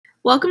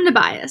Welcome to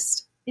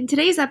Biased. In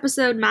today's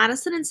episode,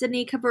 Madison and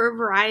Sydney cover a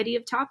variety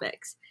of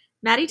topics.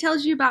 Maddie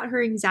tells you about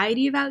her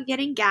anxiety about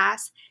getting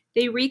gas,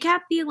 they recap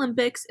the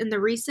Olympics and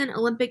the recent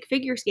Olympic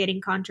figure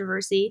skating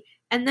controversy,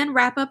 and then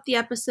wrap up the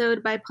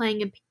episode by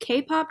playing a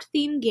K-pop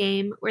themed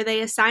game where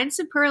they assign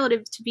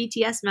superlatives to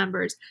BTS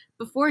members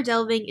before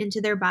delving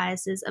into their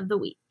biases of the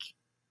week.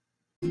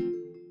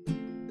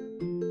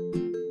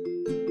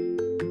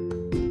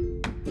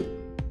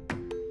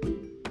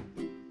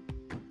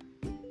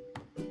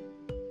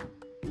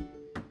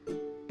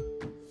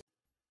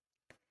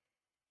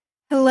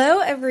 Hello,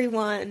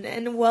 everyone,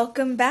 and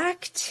welcome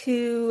back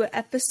to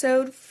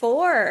episode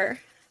 4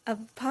 of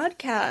the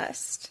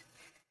podcast.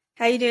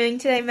 How you doing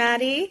today,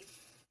 Maddie?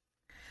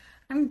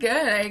 I'm good.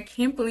 I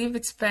can't believe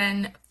it's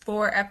been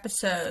 4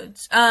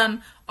 episodes.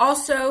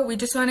 Also, we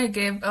just want to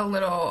give a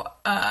little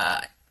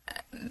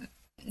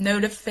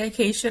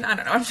notification. I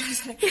don't know what I'm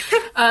trying to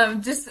say.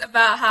 Just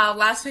about how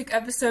last week's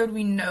episode,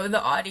 we know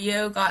the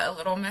audio got a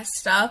little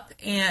messed up,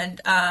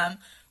 and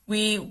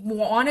we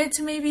wanted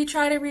to maybe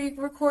try to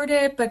re-record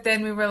it, but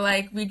then we were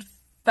like, we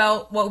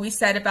felt what we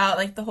said about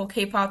like the whole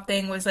K-pop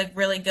thing was like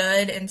really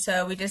good, and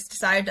so we just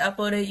decided to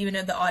upload it even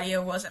though the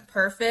audio wasn't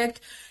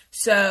perfect.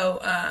 So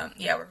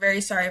yeah, we're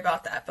very sorry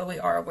about that, but we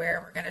are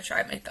aware we're going to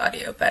try and make the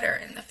audio better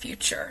in the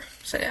future.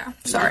 So yeah,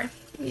 sorry.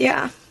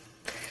 Yeah.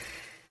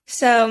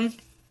 So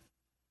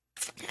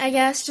I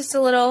guess just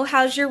a little,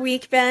 how's your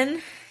week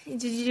been?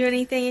 Did you do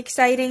anything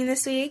exciting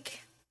this week?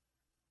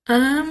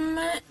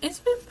 It's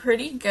been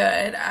pretty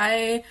good.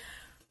 I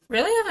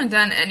really haven't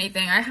done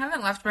anything. I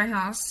haven't left my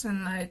house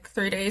in like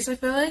 3 days, I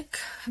feel like.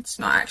 It's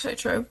not actually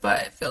true,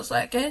 but it feels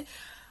like it.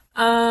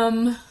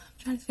 I'm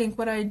trying to think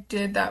what I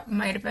did that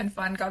might have been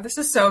fun. God, this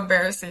is so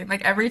embarrassing.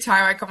 Like every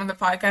time I come on the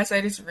podcast,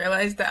 I just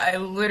realize that I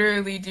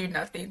literally do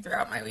nothing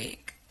throughout my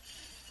week.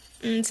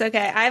 It's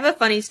okay. I have a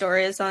funny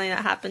story of something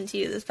that happened to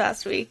you this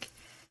past week.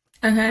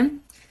 Okay.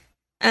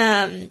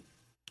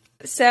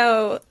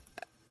 So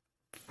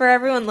for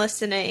everyone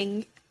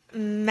listening,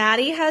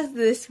 Maddie has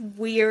this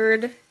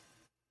weird,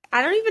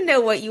 I don't even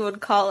know what you would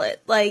call it,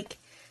 like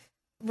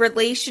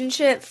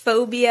relationship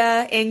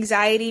phobia,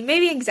 anxiety.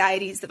 Maybe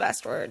anxiety is the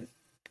best word.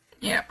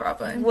 Yeah,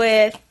 probably.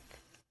 With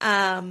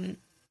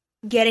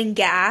getting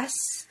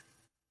gas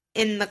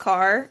in the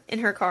car, in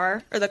her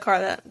car, or the car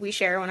that we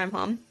share when I'm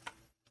home.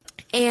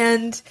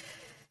 And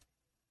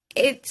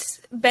it's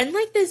been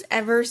like this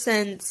ever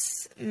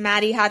since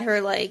Maddie had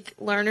her, like,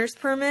 learner's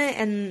permit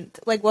and,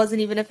 like, wasn't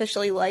even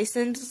officially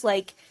licensed.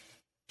 Like,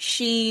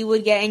 she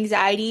would get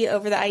anxiety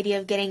over the idea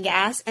of getting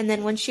gas. And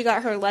then when she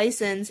got her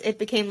license, it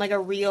became, like, a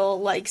real,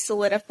 like,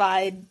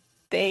 solidified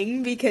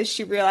thing because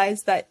she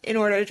realized that in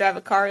order to drive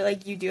a car,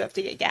 like, you do have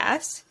to get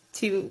gas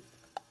to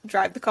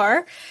drive the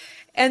car.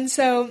 And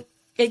so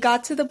it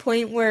got to the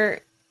point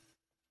where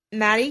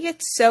Maddie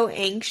gets so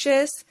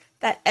anxious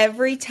that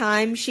every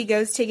time she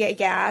goes to get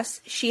gas,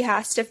 she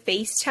has to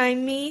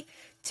FaceTime me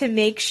to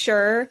make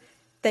sure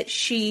that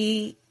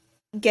she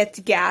gets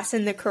gas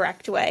in the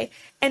correct way.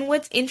 And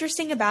what's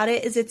interesting about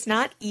it is it's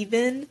not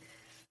even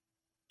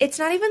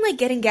like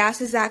getting gas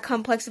is that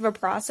complex of a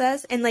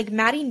process. And like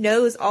Maddie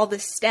knows all the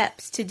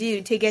steps to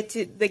do to get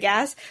to the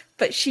gas,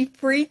 but she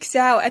freaks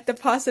out at the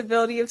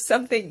possibility of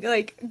something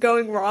like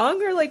going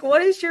wrong or like,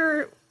 what is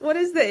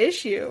the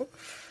issue?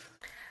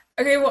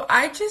 Okay, well,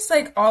 I just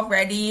like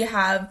already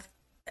have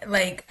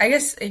like, I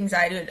guess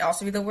anxiety would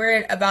also be the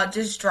word about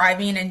just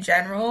driving in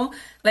general.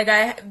 Like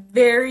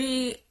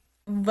every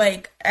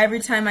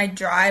time I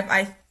drive,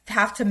 I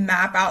have to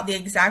map out the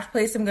exact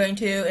place I'm going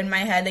to in my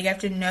head. Like I have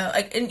to know,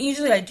 like, and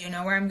usually I do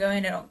know where I'm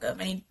going. I don't go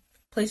many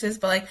places,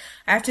 but like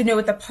I have to know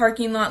what the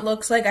parking lot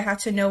looks like. I have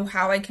to know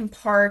how I can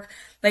park.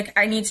 Like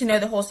I need to know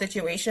the whole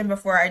situation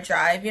before I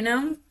drive, you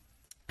know?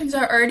 And so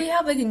I already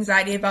have like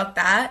anxiety about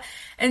that.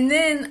 And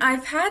then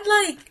I've had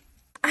like,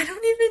 I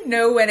don't even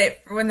know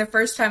when the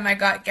first time I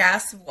got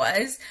gas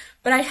was,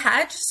 but I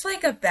had just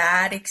like a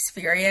bad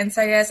experience,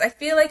 I guess. I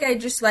feel like I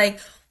just like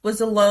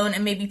was alone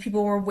and maybe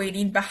people were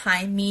waiting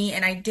behind me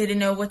and I didn't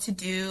know what to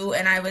do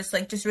and I was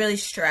like just really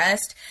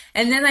stressed.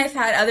 And then I've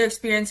had other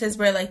experiences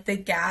where like the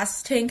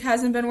gas tank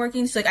hasn't been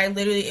working, so like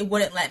it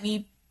wouldn't let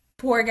me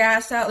pour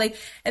gas out, like,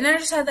 and then I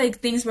just had like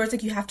things where it's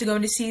like you have to go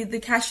in to see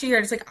the cashier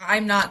and it's like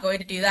I'm not going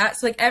to do that.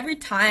 So like every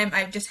time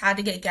I've just had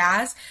to get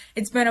gas,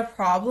 it's been a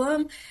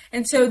problem.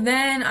 And so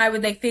then I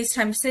would like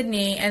FaceTime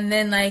Sydney and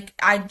then like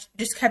I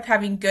just kept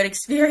having good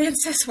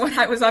experiences when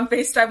I was on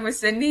FaceTime with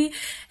Sydney,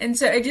 and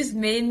so it just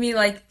made me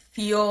like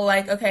feel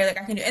like okay,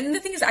 like I can do it. And the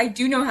thing is I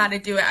do know how to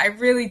do it, I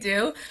really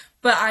do,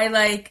 but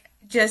I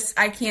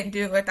can't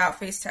do it without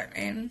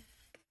FaceTiming.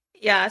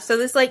 Yeah, so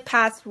this like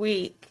past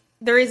week,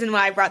 the reason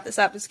why I brought this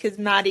up is because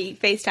Madi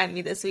FaceTimed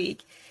me this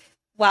week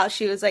while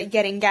she was, like,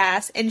 getting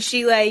gas. And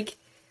she, like,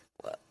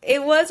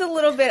 it was a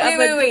little bit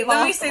Wait,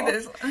 let me say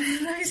this.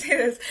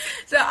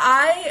 So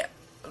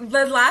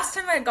the last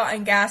time I got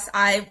in gas,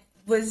 I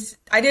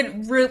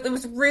it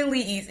was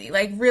really easy,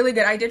 like really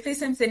good. I did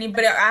FaceTime Sydney,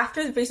 but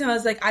after the FaceTime, I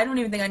was like, I don't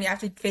even think I have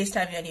to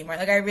FaceTime you anymore.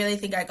 Like, I really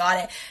think I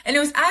got it. And it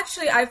was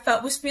actually,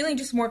 was feeling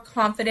just more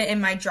confident in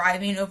my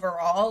driving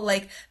overall,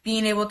 like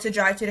being able to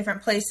drive to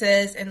different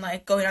places and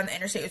like going on the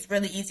interstate was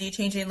really easy,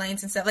 changing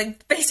lanes and stuff,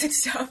 like basic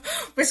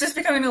stuff was just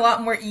becoming a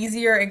lot more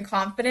easier and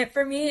confident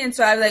for me. And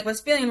so I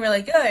was feeling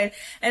really good.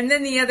 And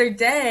then the other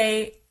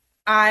day,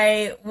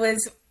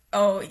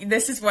 oh,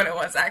 this is what it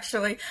was,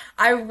 actually.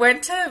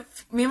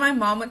 Me and my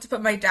mom went to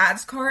put my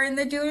dad's car in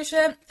the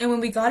dealership, and when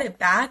we got it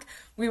back,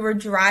 I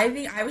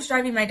was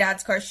driving my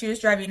dad's car, she was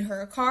driving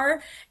her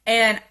car,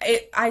 and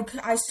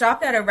I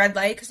stopped at a red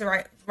light, because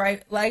the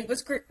right light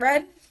was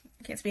red,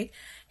 I can't speak,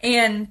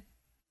 and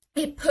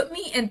it put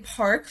me in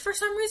park for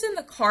some reason,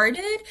 the car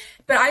did,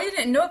 but I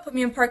didn't know it put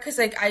me in park because,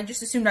 like, I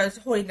just assumed I was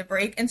holding the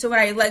brake, and so when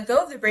I let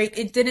go of the brake,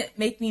 it didn't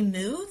make me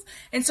move,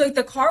 and so, like,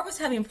 the car was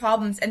having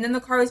problems, and then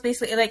the car was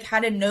basically, like,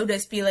 had a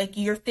notice be like,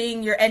 your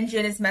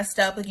engine is messed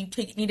up, like, you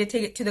need to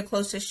take it to the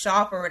closest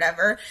shop or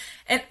whatever,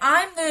 and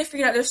I'm literally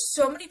freaking out. There's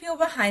so many people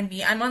behind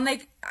me. I'm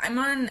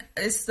on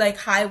this, like,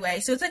 highway,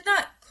 so it's, like,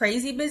 not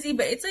crazy busy,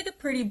 but it's like a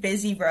pretty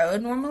busy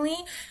road normally.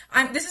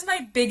 This is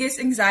my biggest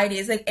anxiety,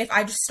 is like, if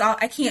I just stop,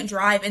 I can't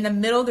drive in the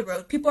middle of the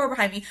road, people are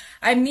behind me.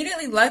 I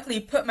immediately luckily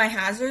put my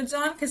hazards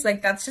on, because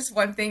like that's just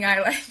one thing I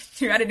like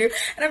to do,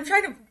 and I'm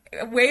trying to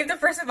wave the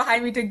person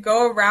behind me to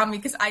go around me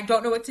because I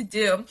don't know what to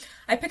do.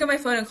 I pick up my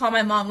phone and call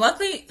my mom.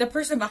 Luckily, the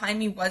person behind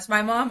me was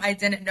my mom. I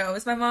didn't know it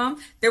was my mom.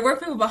 There were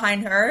people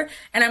behind her,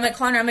 and I'm like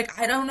calling her. I'm like,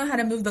 I don't know how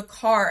to move the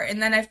car.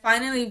 And then I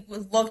finally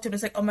looked and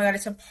was like, oh my god,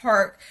 it's a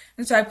park.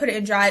 And so I put it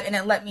in drive, and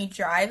it let me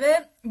drive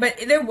it. But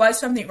there was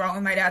something wrong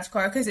with my dad's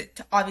car, because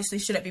it obviously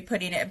shouldn't be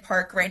putting it in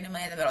park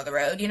randomly in the middle of the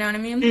road. You know what I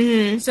mean?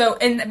 Mm-hmm. So,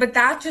 but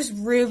that just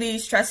really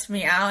stressed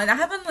me out. And that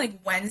happened like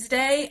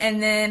Wednesday,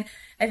 and then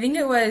I think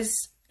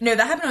that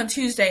happened on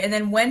Tuesday, and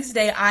then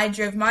Wednesday I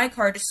drove my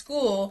car to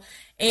school,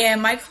 and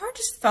my car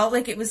just felt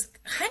like it was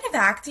kind of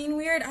acting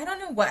weird. I don't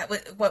know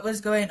what was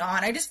going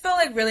on. I just felt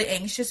like really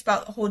anxious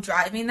about the whole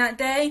driving that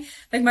day.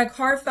 Like, my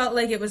car felt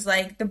like it was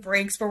like the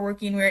brakes were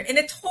working weird, and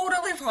it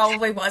totally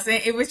probably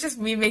wasn't. It was just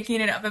me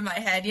making it up in my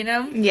head, you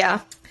know?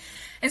 Yeah.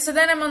 And so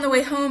then I'm on the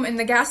way home, and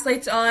the gas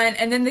light's on,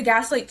 and then the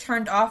gas light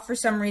turned off for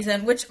some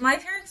reason, which my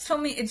parents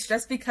told me it's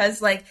just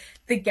because, like,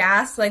 the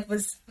gas, like,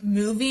 was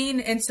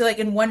moving, and so, like,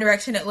 in one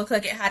direction it looked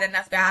like it had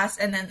enough gas,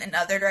 and then in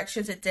other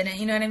directions it didn't,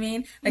 you know what I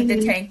mean? Like,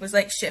 the tank was,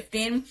 like,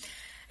 shifting.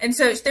 And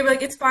so they were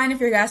like, it's fine if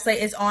your gas light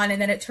is on and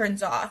then it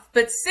turns off.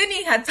 But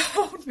Sydney had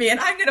told me,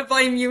 and I'm going to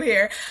blame you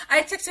here,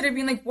 I texted her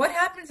being like, what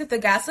happens if the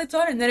gas light's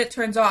on and then it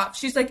turns off?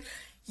 She's like,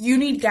 you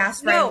need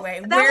gas right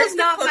away. That was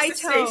not my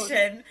tone.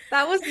 Station?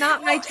 That was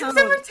not my tone. It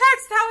was in her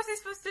text. How was I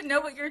supposed to know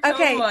what your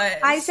tone was?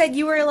 I said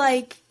you were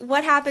like,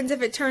 what happens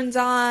if it turns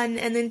on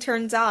and then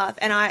turns off?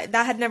 And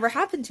that had never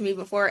happened to me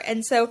before.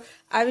 And so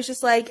I was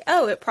just like,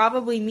 oh, it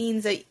probably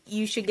means that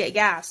you should get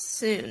gas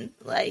soon.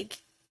 Like,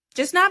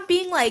 just not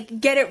being like,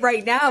 get it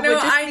right now. No,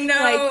 but just I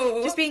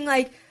know. Just being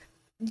like,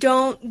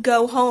 don't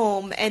go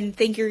home and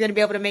think you're going to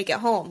be able to make it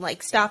home.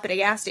 Like, stop at a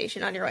gas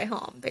station on your way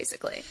home,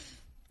 basically.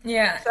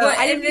 Yeah. So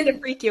I didn't mean to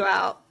freak you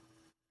out.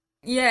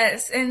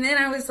 Yes, and then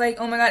I was like,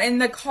 oh my god, in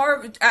the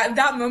car, at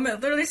that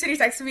moment, literally Sydney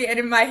texted me, and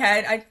in my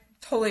head, I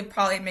totally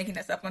probably making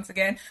this up once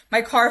again,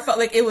 my car felt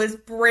like it was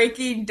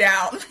breaking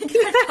down. Like,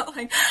 I felt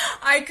like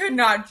I could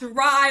not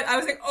drive. I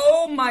was like,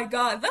 oh my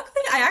god.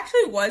 Luckily, I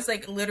actually was,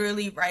 like,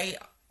 literally right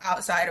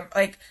outside of,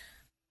 like,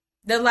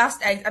 the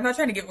last exit. I'm not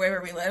trying to give away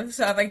where we live,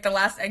 so like the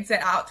last exit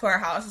out to our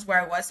house is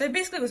where I was. So it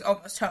basically was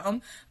almost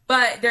home,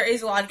 but there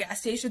is a lot of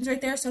gas stations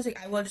right there. So I was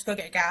like, I will just go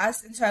get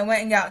gas. And so I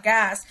went and got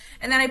gas,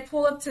 and then I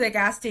pull up to the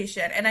gas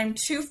station, and I'm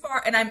too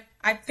far, and I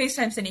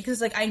FaceTime Sydney because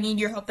like I need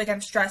your help. Like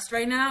I'm stressed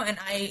right now, and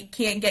I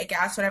can't get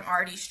gas when I'm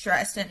already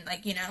stressed, and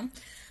like you know.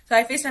 So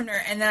I FaceTimed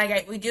her, and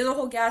then we do the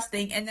whole gas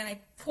thing, and then I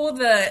pull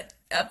the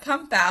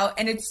pump out,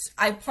 and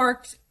I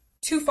parked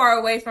too far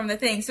away from the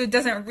thing, so it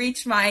doesn't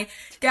reach my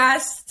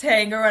gas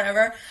tank or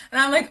whatever. And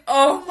I'm like,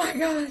 oh my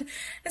god.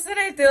 And so then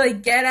I have to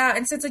like get out,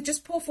 and so it's like,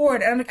 just pull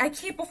forward. And I'm like, I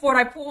can't pull forward.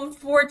 I pulled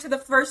forward to the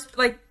first,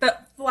 like the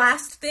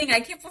last thing. I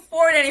can't pull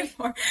forward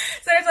anymore.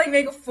 So I have to like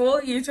make a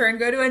full U-turn,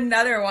 go to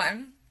another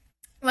one.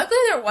 Luckily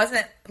there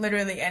wasn't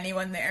literally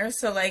anyone there,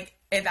 so like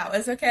that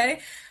was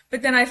okay.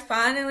 But then I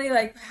finally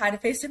like had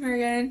to FaceTime her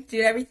again,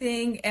 do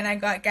everything, and I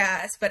got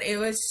gas. But it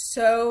was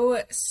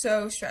so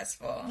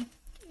stressful.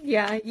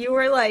 Yeah, you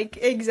were, like,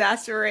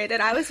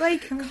 exasperated. I was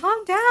like,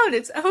 calm down,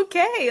 it's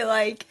okay,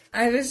 like...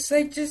 I was,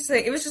 like,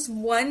 it was just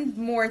one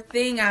more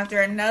thing after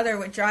another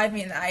would drive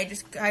me, and I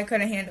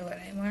couldn't handle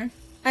it anymore.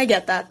 I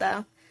get that,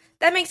 though.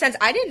 That makes sense.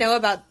 I didn't know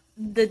about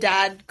the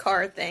dad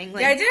car thing.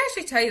 Like, yeah, I did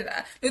actually tell you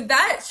that.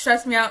 That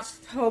stressed me out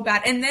so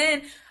bad. And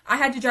then I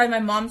had to drive my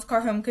mom's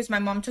car home because my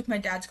mom took my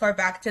dad's car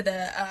back to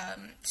the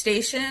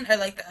station, or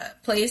like the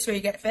place where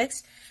you get it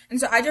fixed. And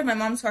so I drove my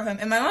mom's car home,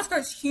 and my mom's car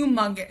is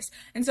humongous.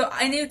 And so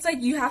I knew it's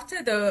like you have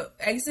to, the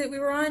exit we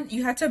were on,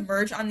 you had to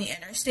merge on the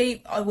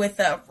interstate with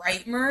a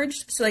right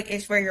merge. So like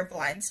it's where your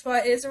blind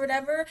spot is or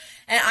whatever.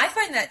 And I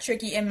find that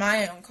tricky in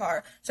my own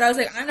car. So I was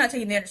like, I'm not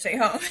taking the interstate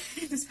home.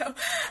 So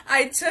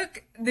I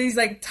took these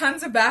like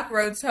tons of back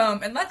roads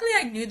home. And luckily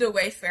I knew the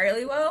way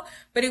fairly well,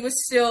 but it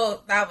was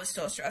still, that was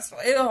still stressful.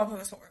 It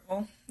was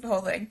horrible, the whole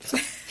thing.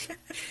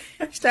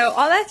 So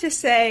all that to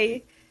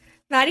say,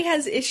 Maddie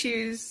has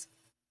issues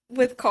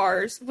with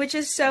cars, which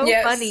is so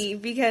funny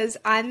because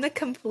I'm the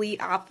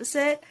complete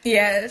opposite.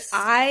 Yes.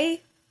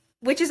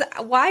 Which is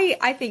why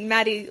I think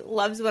Maddie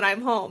loves when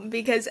I'm home,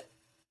 because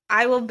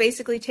I will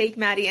basically take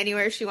Maddie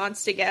anywhere she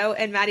wants to go,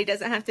 and Maddie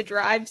doesn't have to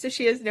drive, so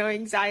she has no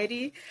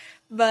anxiety.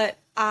 But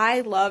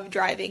I love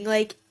driving.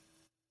 Like,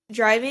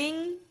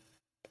 driving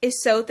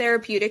is so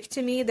therapeutic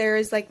to me. There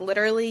is, like,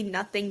 literally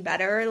nothing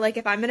better. Like,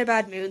 if I'm in a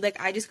bad mood, like,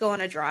 I just go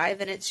on a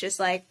drive, and it's just,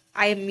 like,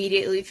 I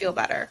immediately feel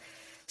better.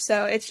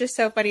 So it's just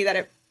so funny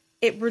that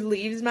it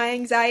relieves my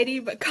anxiety,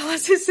 but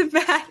causes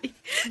Maddie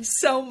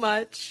so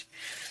much.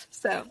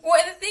 So.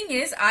 Well, and the thing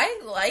is, I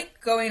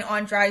like going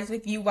on drives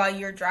with you while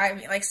you're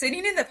driving. Like,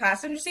 sitting in the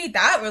passenger seat,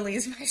 that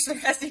relieves my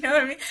stress, you know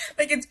what I mean?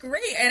 Like, it's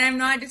great, and I'm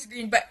not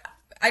disagreeing, but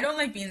I don't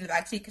like being in the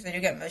backseat because I do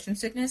get motion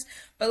sickness.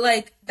 But,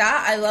 like,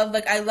 that, I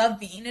love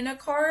being in a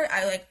car.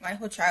 I, like, my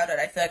whole childhood,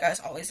 I feel like I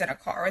was always in a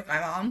car with my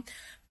mom.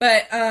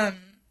 But,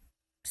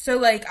 so,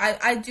 like,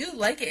 I do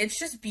like it. It's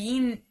just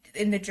being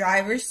in the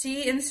driver's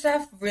seat and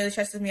stuff really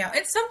stresses me out.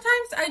 And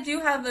sometimes I do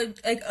have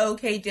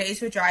okay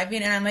days with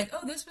driving, and I'm like,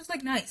 oh, this was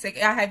like nice. Like,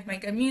 I had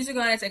like a music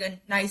on, it's like a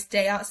nice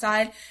day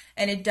outside,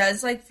 and it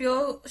does like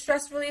feel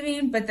stress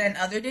relieving. But then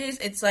other days,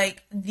 it's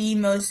like the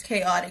most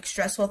chaotic,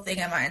 stressful thing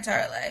in my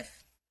entire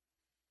life.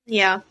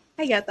 Yeah,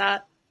 I get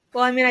that.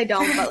 Well, I mean, I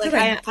don't, but like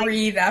I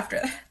breathe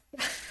after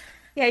that.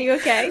 Yeah, you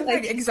okay?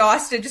 Like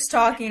exhausted just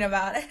talking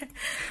about it.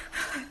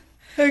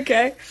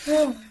 Okay.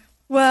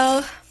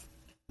 Well,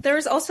 there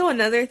was also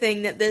another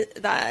thing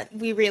that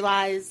we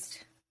realized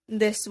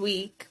this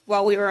week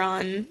while we were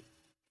on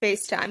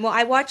FaceTime. Well,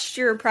 I watched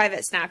your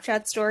private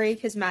Snapchat story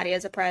because Maddie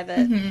has a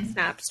private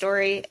Snap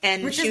story,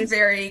 and which is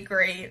very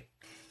great.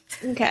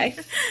 Okay.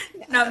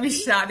 Not me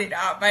shouting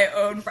out my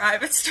own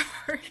private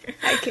story.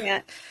 I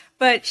can't.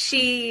 But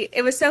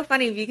it was so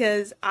funny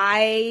because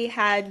I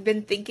had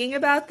been thinking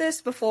about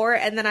this before,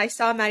 and then I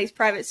saw Maddie's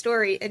private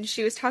story, and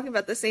she was talking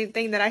about the same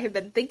thing that I had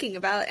been thinking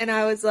about, and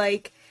I was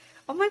like,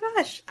 oh my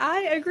gosh,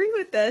 I agree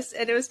with this.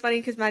 And it was funny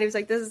because Maddie was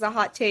like, this is a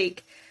hot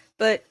take.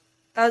 But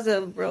that was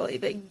a really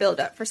big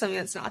build-up for something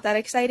that's not that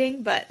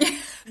exciting. But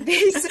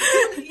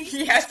basically...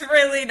 Yes,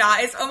 really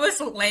not. It's almost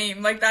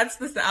lame. Like, that's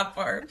the sad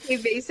part.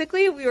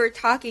 Basically, we were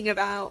talking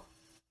about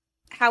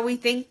how we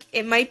think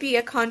it might be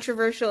a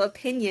controversial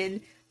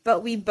opinion,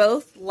 but we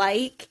both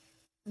like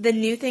the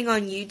new thing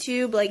on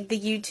YouTube, like the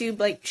YouTube,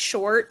 like,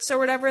 shorts or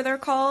whatever they're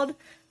called,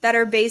 that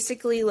are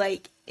basically,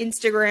 like,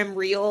 Instagram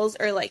Reels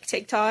or, like,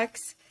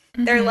 TikToks.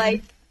 They're,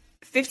 like,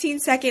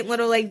 15-second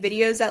little, like,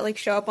 videos that, like,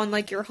 show up on,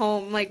 like, your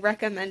home, like,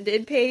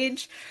 recommended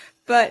page.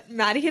 But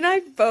Maddie and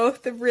I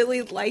both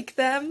really like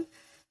them.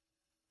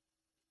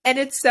 And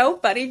it's so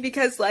funny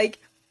because, like,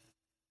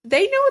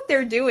 they know what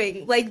they're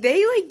doing. Like,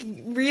 they, like,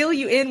 reel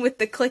you in with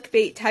the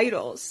clickbait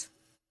titles.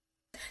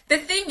 The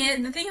thing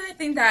I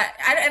think that,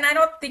 and I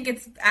don't think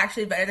it's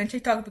actually better than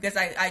TikTok because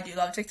I do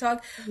love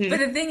TikTok, but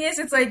the thing is,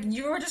 it's like,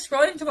 you were just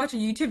scrolling to watch a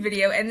YouTube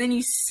video, and then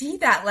you see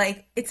that,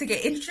 like, it's like an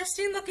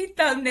interesting looking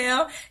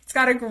thumbnail, it's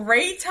got a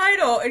great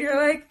title, and you're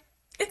like,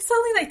 it's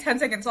only like 10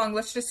 seconds long,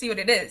 let's just see what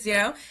it is, you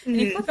know? And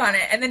you click on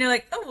it, and then you're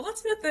like, oh, well,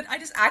 let's see what I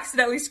just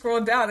accidentally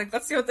scrolled down, like,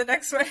 let's see what the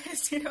next one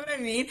is, you know what I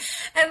mean?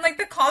 And, like,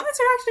 the comments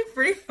are actually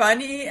pretty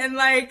funny, and,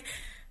 like,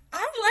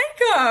 I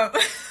like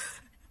them.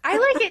 I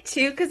like it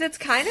too, because it's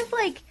kind of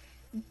like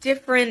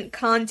different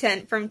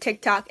content from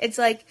TikTok. It's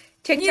like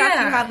TikTok, you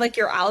have like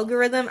your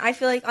algorithm. I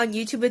feel like on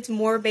YouTube it's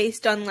more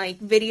based on like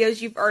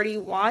videos you've already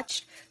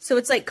watched. So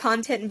it's like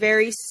content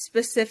very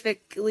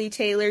specifically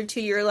tailored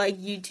to your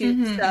like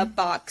YouTube sub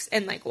box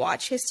and like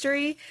watch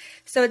history.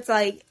 So it's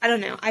like, I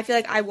don't know. I feel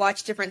like I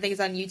watch different things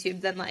on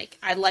YouTube than like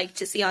I like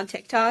to see on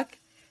TikTok.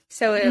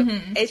 So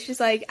it's just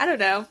like, I don't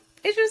know.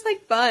 It's just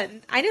like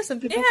fun. I know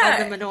some people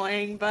find them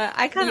annoying, but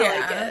I kind of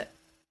like it.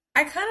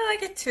 I kind of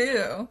like it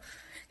too.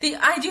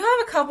 I do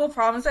have a couple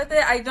problems with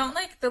it. I don't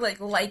like the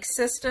like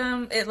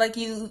system. It like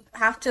you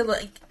have to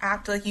like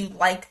act like you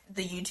like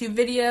the YouTube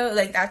video.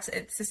 Like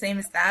it's the same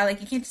as that.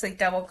 Like you can't just like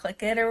double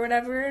click it or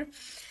whatever.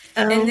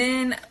 And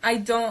then I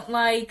don't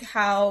like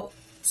how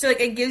So,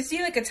 like, it gives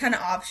you, like, a ton of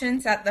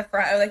options at the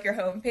front of, like, your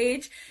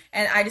homepage,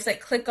 and I just,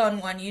 like, click on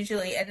one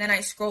usually, and then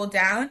I scroll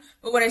down,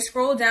 but when I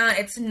scroll down,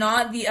 it's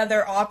not the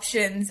other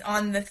options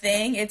on the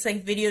thing, it's,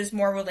 like, videos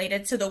more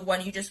related to the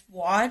one you just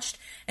watched,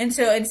 and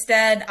so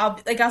instead,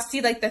 I'll see,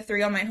 like, the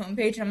 3 on my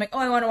homepage, and I'm like, oh,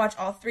 I want to watch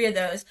all 3 of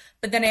those,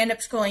 but then I end up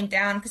scrolling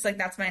down, because, like,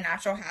 that's my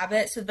natural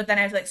habit, so, but then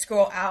I have to, like,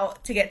 scroll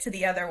out to get to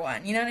the other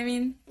one, you know what I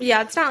mean?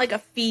 Yeah, it's not like a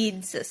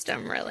feed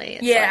system, really.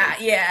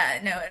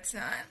 It's No, it's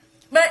not.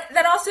 But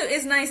that also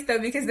is nice, though,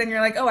 because then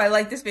you're like, oh, I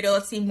like this video.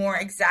 Let's see more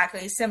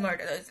exactly similar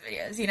to those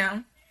videos, you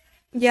know?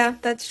 Yeah,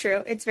 that's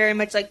true. It's very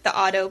much like the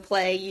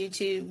autoplay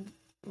YouTube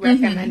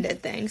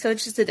recommended thing. So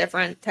it's just a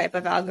different type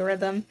of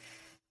algorithm.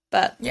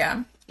 But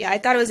yeah, I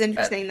thought it was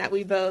interesting that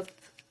we both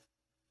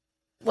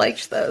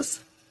liked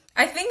those.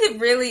 I think it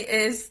really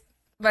is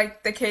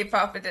like the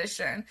K-pop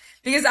edition.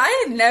 Because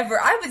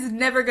I was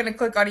never going to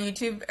click on a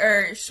YouTube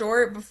or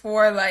short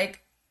before,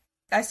 like,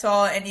 I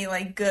saw any,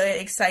 like,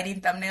 good,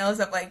 exciting thumbnails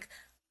of, like,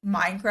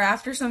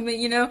 Minecraft or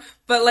something, you know?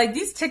 But, like,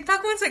 these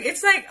TikTok ones, like,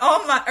 it's like,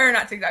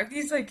 not TikTok,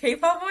 these, like,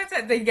 K-pop ones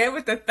that they get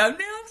with the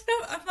thumbnail and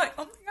stuff, I'm like,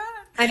 oh my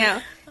god. I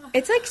know.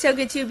 It's, like, so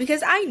good, too,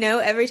 because I know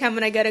every time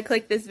when I go to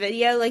click this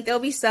video, like,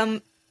 there'll be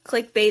some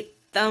clickbait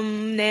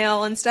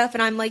thumbnail and stuff,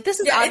 and I'm like,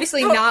 this is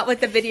obviously not what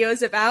the video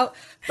is about,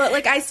 but,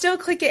 like, I still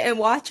click it and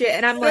watch it,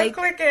 and I'm like,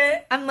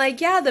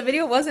 yeah, the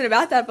video wasn't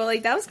about that, but,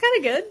 like, that was kind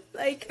of good,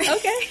 like,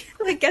 okay,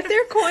 like, get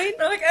their coin.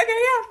 I'm like, okay,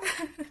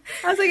 yeah.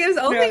 I was like, it was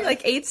only,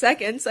 like, 8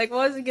 seconds, like,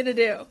 what was it gonna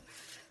do?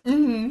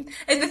 And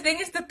the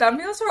thing is, the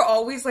thumbnails were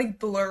always, like,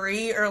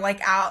 blurry or,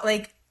 like, out,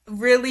 like,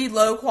 really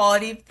low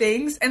quality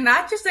things, and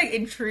that just, like,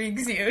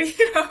 intrigues you,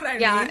 you know what I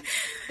mean?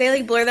 They,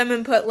 like, blur them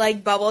and put,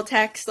 like, bubble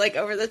text, like,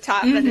 over the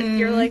top, and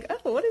you're like,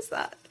 oh, what is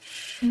that?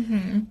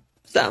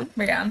 So.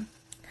 But yeah.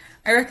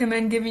 I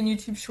recommend giving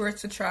YouTube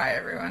Shorts a try,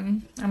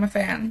 everyone. I'm a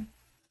fan.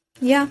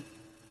 Yeah.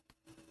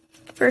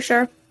 For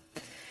sure.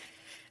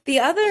 The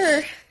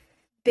other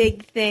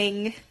big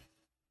thing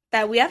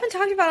that we haven't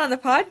talked about on the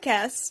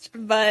podcast,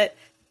 but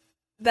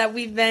that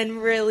we've been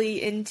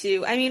really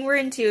into, I mean, we're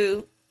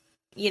into,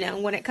 you know,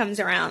 when it comes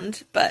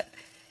around, but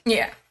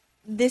yeah,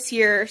 this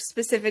year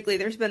specifically,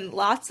 there's been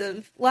lots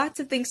of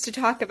things to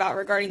talk about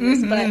regarding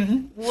this, but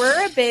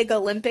we're a big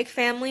Olympic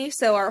family,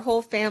 so our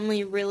whole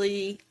family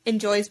really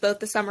enjoys both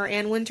the Summer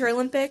and Winter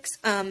Olympics.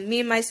 Me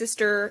and my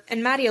sister,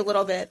 and Maddie a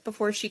little bit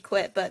before she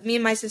quit, but me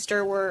and my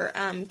sister were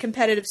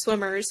competitive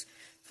swimmers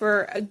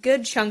for a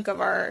good chunk of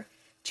our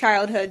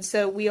childhood,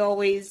 so we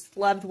always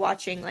loved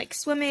watching, like,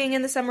 swimming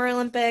in the Summer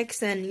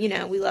Olympics, and, you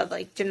know, we love,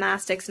 like,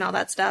 gymnastics and all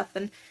that stuff,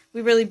 and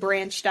we really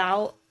branched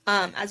out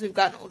as we've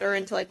gotten older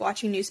into, like,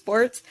 watching new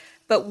sports,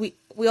 but we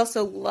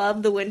also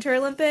love the Winter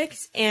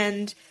Olympics,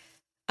 and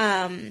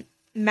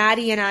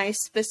Maddie and I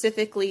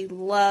specifically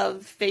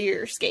love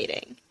figure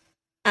skating.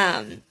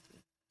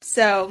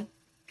 So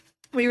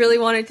we really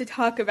wanted to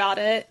talk about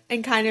it,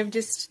 and kind of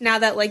just, now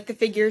that, like, the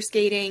figure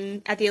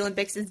skating at the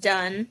Olympics is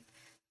done,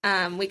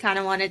 we kind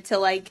of wanted to,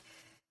 like,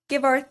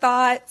 give our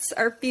thoughts,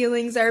 our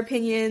feelings, our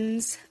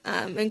opinions,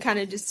 and kind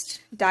of just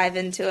dive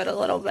into it a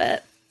little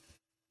bit.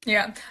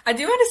 Yeah, I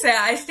do want to say,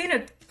 I've seen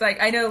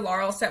I know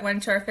Laurel sent one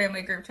to our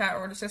family group chat,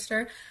 older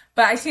sister,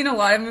 but I've seen a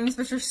lot of memes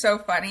which are so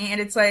funny,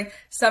 and it's like,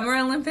 Summer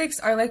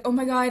Olympics are like, oh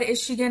my god,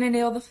 is she gonna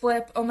nail the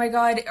flip? Oh my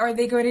god, are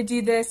they going to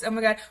do this? Oh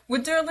my god.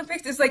 Winter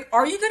Olympics is like,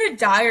 are you gonna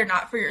die or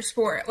not for your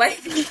sport? Like,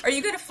 are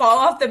you gonna fall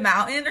off the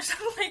mountain or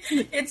something?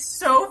 Like, it's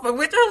so fun.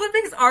 Winter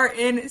Olympics are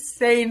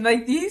insane.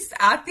 Like, these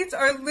athletes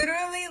are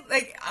literally,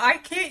 like, I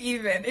can't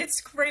even.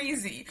 It's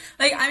crazy.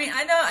 Like, I mean,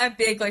 I know a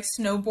big, like,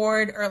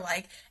 snowboard or,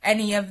 like,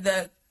 any of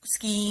the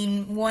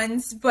skiing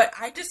ones, but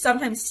I just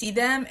sometimes see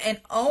them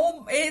and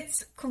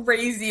it's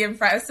crazy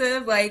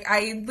impressive. Like,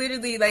 I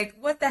literally, like,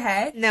 what the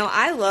heck? No,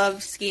 I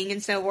love skiing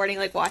and snowboarding,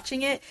 like,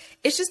 watching it.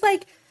 It's just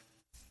like,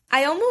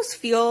 I almost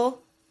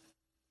feel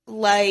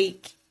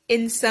like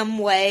in some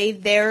way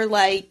they're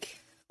like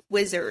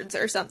wizards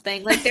or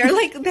something. Like, they're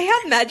like, they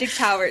have magic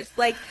powers.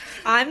 Like,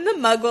 I'm the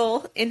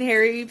muggle in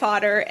Harry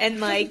Potter, and,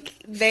 like,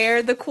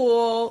 they're the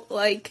cool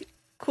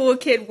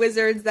kid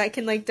wizards that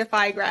can, like,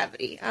 defy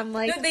gravity. I'm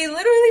like... Dude, they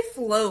literally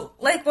float.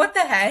 Like, what the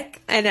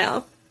heck? I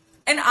know.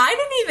 And I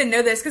didn't even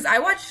know this, because I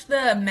watched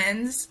the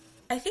men's,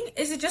 I think,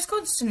 is it just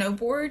called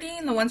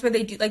snowboarding? The ones where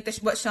they do, like,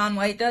 what Shaun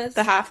White does?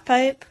 The half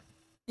pipe?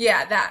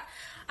 Yeah, that.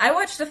 I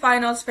watched the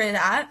finals for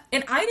that,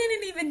 and I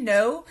didn't even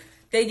know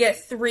they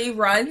get 3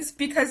 runs,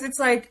 because it's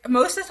like,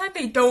 most of the time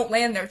they don't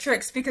land their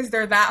tricks, because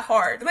they're that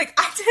hard. Like,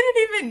 I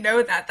didn't even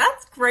know that.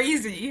 That's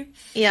crazy.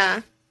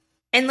 Yeah.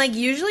 And, like,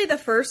 usually the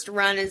first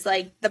run is,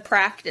 like, the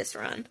practice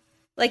run.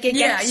 Like, it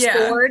gets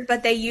scored,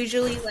 but they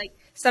usually, like,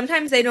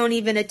 sometimes they don't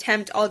even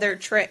attempt all their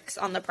tricks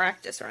on the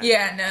practice run.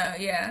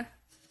 Yeah.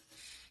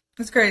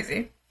 It's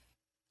crazy.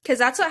 Because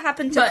that's what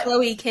happened to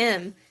Chloe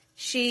Kim.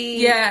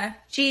 She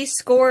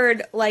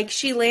scored, like,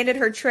 she landed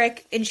her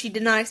trick, and she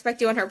did not expect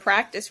to on her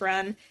practice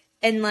run,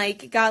 and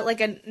like got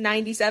like a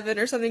 97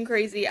 or something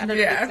crazy. I don't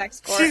know the exact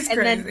score. She's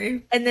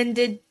crazy. And then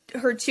did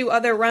her 2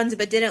 other runs,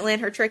 but didn't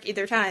land her trick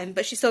either time.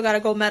 But she still got a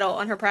gold medal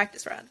on her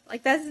practice run.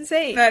 Like, that's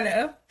insane. I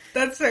know.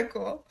 That's so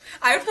cool.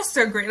 I would feel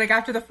so great. Like,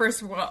 after the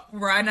first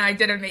run, I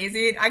did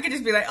amazing. I could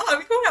just be like, oh,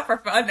 I'm going out for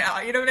fun now.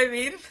 You know what I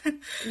mean?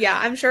 Yeah,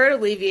 I'm sure it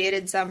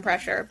alleviated some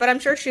pressure. But I'm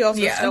sure she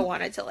also still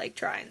wanted to, like,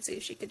 try and see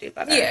if she could do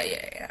better.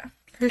 Yeah.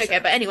 Okay, sure.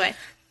 But anyway.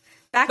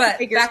 Back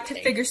to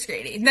figure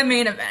skating. The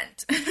main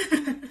event.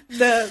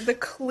 the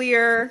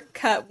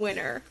clear-cut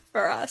winner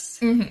for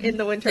us in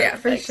the Winter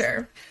Olympics. For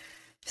sure.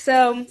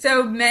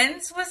 So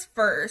men's was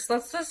first.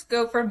 Let's just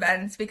go for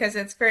men's because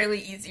it's fairly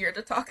easier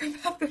to talk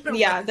about than the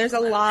women's. There's a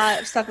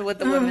lot of stuff with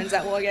the women's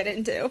that we'll get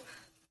into.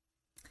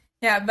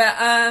 Yeah,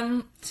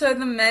 but so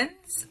the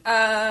men's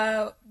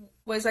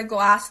was like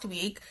last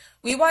week.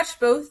 We watched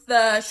both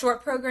the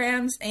short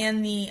programs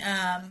and the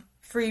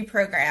free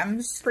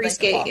programs. Free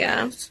skate,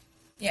 yeah.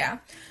 Yeah.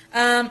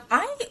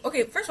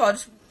 First of all,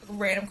 just a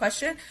random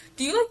question.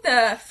 Do you like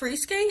the free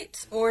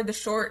skate or the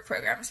short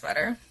programs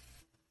better?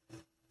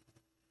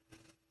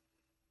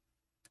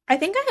 I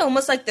think I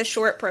almost like the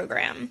short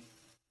program.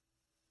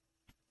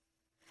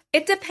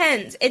 It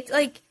depends. It's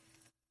like...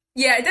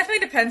 Yeah, it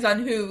definitely depends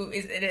on who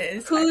it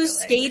is. Who's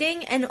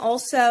skating and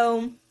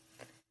also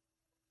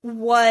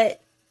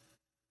what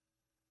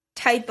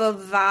type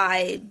of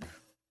vibe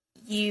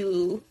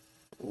you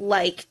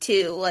like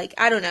too. Like,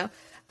 I don't know.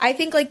 I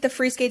think like the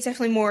free skate's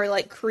definitely more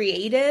like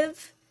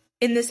creative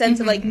in the sense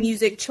of like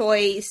music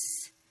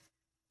choice,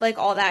 like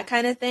all that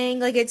kind of thing.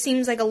 Like it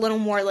seems like a little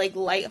more like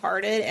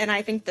lighthearted, and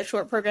I think the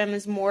short program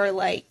is more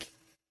like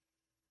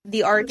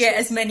the art. Get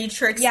as many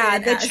tricks. Yeah,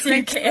 the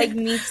trick like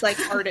meets like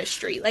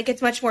artistry. Like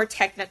it's much more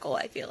technical,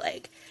 I feel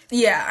like.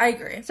 Yeah, I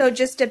agree. So it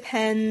just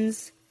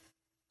depends.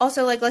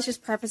 Also, like, let's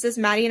just preface this.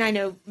 Maddie and I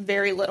know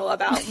very little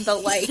about the,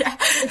 like,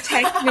 the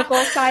technical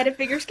side of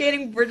figure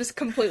skating. We're just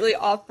completely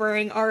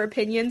offering our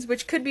opinions,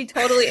 which could be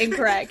totally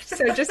incorrect.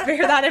 So just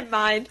bear that in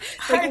mind.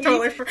 Like,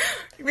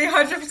 we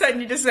 100%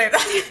 need to say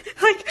that.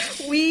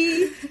 Like,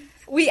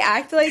 we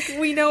act like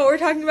we know what we're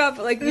talking about,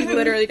 but, like, we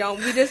literally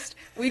don't.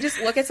 We just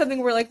look at something,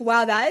 we're like,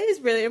 wow, that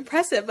is really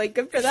impressive. Like,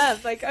 good for them.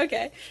 Like,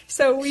 okay.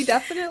 So we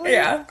definitely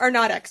are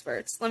not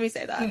experts. Let me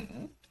say that.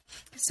 Mm-hmm.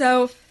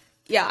 So,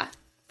 yeah.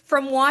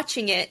 From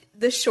watching it,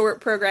 the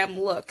short program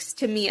looks,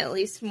 to me at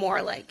least,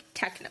 more, like,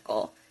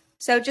 technical.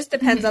 So it just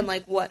depends on,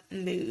 like, what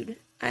mood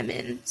I'm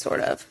in, sort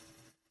of.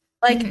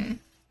 Like,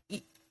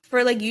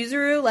 for, like,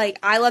 Yuzuru, like,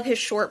 I love his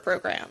short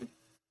program.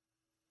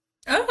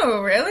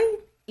 Oh, really?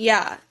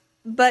 Yeah.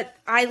 But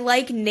I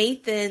like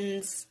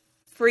Nathan's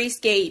free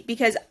skate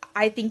because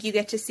I think you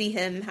get to see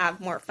him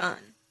have more fun.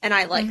 And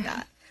I like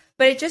that.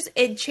 But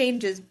it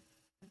changes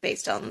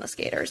based on the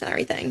skaters and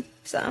everything,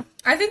 so.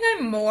 I think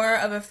I'm more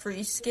of a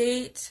free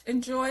skate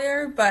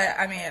enjoyer, but,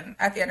 I mean,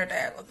 at the end of the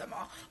day, I love them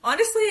all.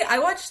 Honestly, I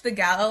watched the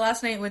gala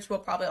last night, which we'll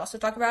probably also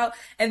talk about,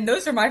 and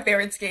those are my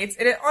favorite skates,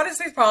 and it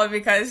honestly is probably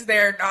because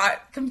they're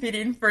not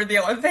competing for the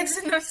Olympics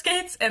in those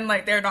skates, and,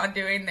 like, they're not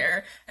doing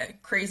their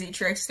crazy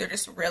tricks, they're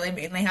just really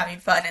mainly having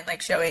fun and,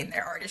 like, showing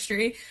their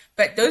artistry,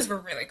 but those were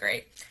really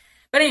great.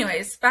 But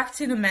anyways, back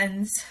to the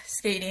men's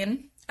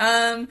skating.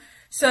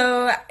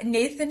 So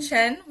Nathan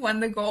Chen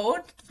won the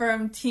gold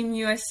from Team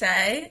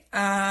USA.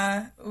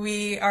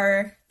 We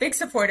are big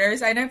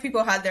supporters. I know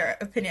people had their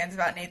opinions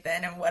about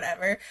Nathan and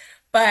whatever,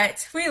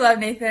 but we love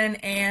Nathan,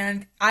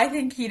 and I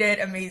think he did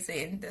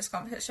amazing this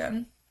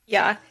competition.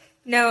 Yeah.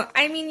 No,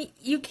 I mean,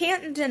 you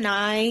can't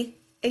deny,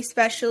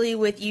 especially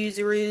with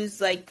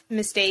Yuzuru's, like,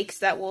 mistakes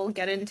that we'll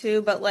get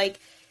into, but, like,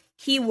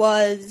 he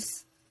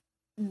was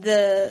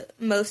the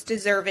most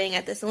deserving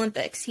at this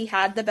Olympics. He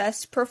had the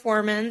best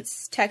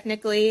performance,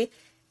 technically,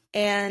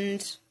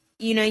 and,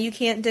 you know, you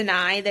can't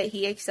deny that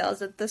he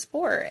excels at the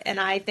sport. And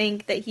I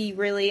think that he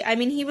really, I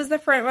mean, he was the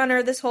front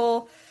runner this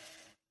whole,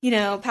 you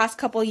know, past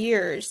couple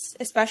years,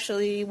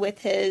 especially with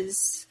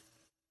his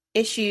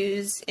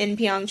issues in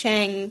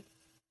Pyeongchang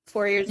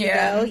 4 years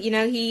ago. You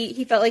know,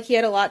 he felt like he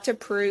had a lot to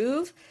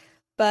prove,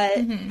 but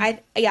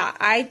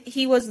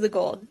he was the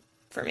gold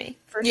for me,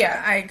 for sure.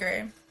 Yeah, I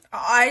agree.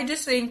 I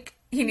just think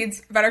he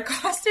needs better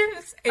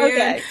costumes,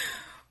 and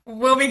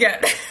we'll be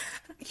good.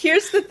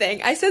 Here's the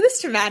thing. I said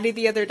this to Maddie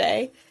the other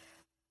day.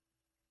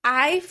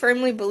 I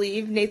firmly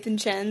believe Nathan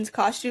Chen's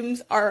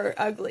costumes are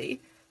ugly.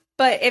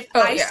 But if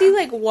I see,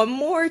 like, one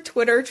more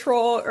Twitter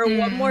troll or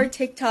one more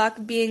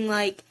TikTok being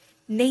like,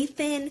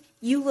 Nathan,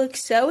 you look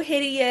so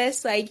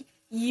hideous, like,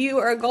 you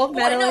are a gold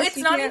medalist. No, it's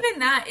not even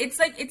that. It's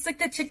like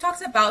the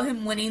TikToks about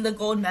him winning the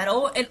gold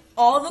medal, and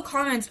all the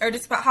comments are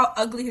just about how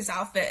ugly his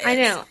outfit is. I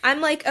know.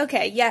 I'm like,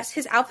 okay, yes,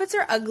 his outfits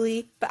are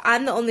ugly, but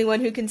I'm the only one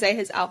who can say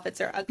his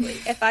outfits are ugly.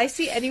 If I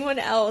see anyone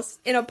else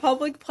in a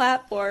public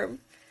platform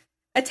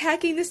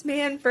attacking this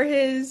man for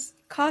his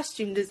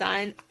costume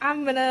design,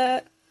 I'm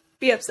gonna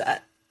be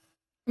upset.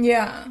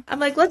 Yeah. I'm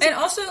like, And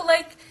also,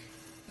 like,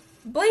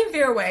 blame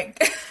Vera Wang.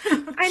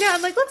 I know,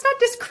 I'm like, let's not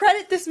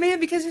discredit this man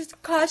because his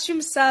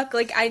costumes suck.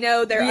 Like, I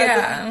know they're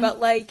ugly, but,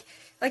 like,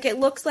 Like, it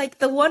looks like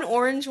the one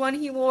orange one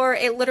he wore,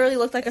 it literally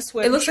looked like a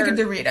swim shirt. It looks like a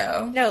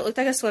Dorito. No, it looked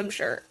like a swim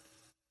shirt.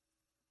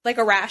 Like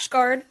a rash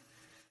guard.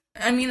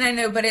 I mean, I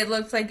know, but it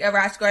looks like a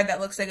rash guard that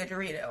looks like a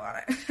Dorito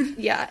on it.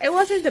 Yeah, it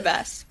wasn't the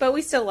best, but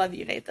we still love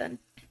you, Nathan.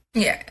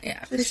 Yeah.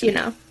 Just,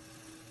 sure.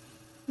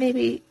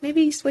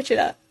 Maybe switch it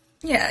up.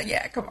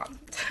 Yeah, come on.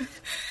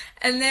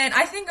 And then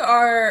I think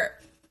our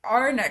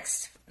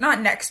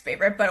not next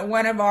favorite, but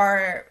one of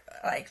our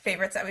like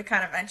favorites that we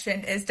kind of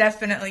mentioned is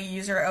definitely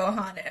Yuzuru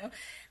Ohano.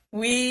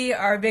 We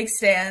are big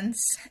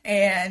stans,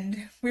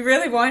 and we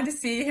really wanted to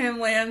see him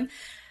land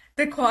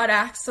the quad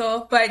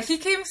axel, but he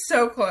came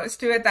so close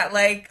to it that,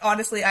 like,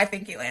 honestly, I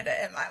think he landed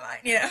in my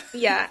mind,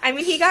 Yeah, I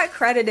mean, he got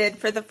credited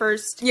for the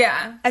first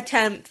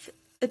attempt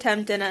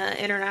in an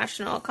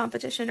international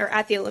competition or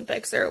at the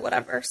Olympics or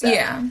whatever.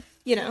 So,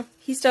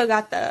 he still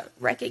got the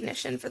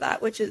recognition for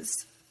that, which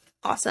is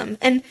awesome.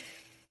 And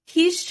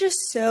he's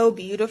just so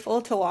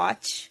beautiful to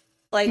watch,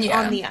 like,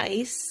 on the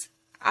ice.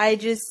 I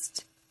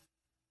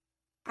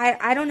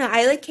don't know.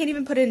 I, like, can't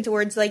even put it into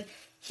words. Like,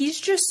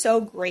 he's just so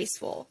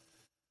graceful.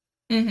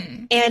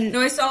 Mm-hmm. And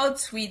I saw a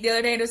tweet the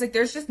other day, and it was like,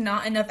 there's just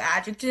not enough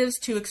adjectives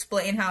to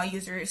explain how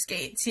Yuzuru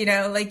skates,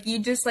 Like, you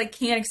just, like,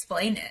 can't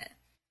explain it.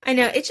 I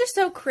know. It's just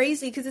so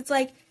crazy, because it's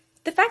like,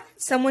 the fact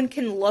that someone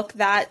can look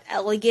that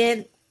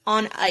elegant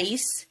on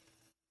ice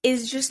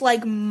is just,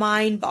 like,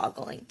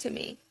 mind-boggling to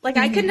me. Like,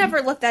 I could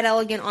never look that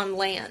elegant on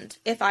land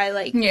if I,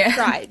 like,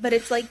 tried. But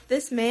it's like,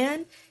 this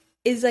man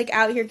is, like,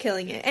 out here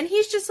killing it. And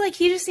he's just, like,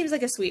 he just seems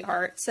like a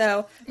sweetheart,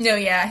 so. No,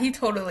 yeah, he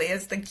totally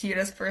is the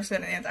cutest person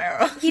in the entire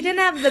world. He didn't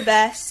have the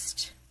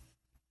best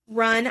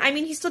run. I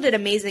mean, he still did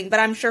amazing, but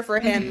I'm sure for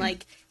him,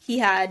 like, he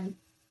had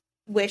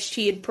wished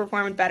he had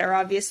performed better,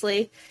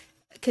 obviously,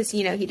 because,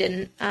 he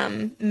didn't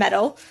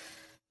medal.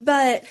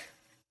 But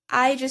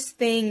I just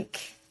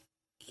think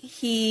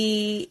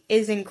he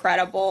is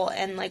incredible,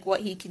 and, like,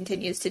 what he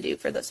continues to do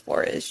for the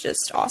sport is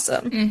just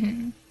awesome.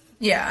 Mm-hmm.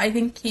 Yeah, I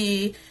think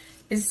he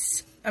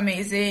is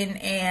amazing,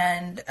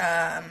 and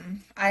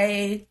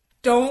I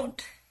don't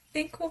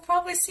think we'll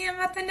probably see him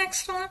at the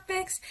next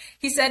Olympics.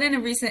 He said in a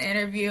recent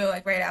interview,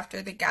 like right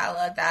after the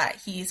gala, that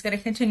he's going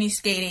to continue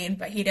skating,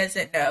 but he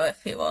doesn't know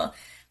if he will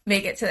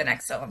make it to the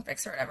next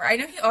Olympics or whatever. I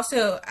know he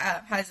also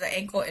has an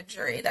ankle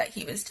injury that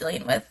he was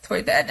dealing with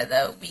toward the end of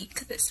the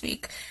week this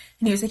week,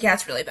 and he was like, yeah,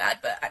 it's really bad,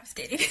 but I'm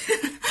skating.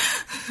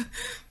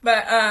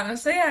 But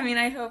so yeah, I mean,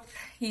 I hope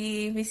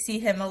we see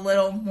him a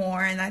little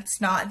more, and that's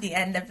not the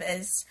end of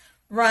his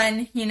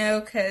run,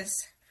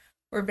 because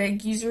we're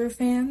big Yuzuru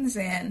fans,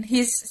 and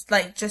he's,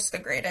 like, just the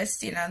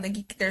greatest,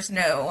 there's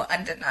no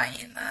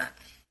undenying that.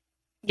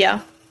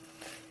 Yeah.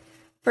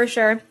 For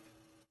sure.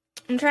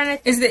 I'm trying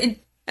to...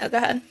 Oh, go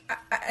ahead.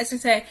 I was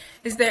gonna say,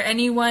 is there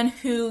anyone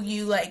who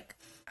you, like...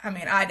 I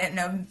mean, I didn't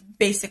know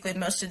basically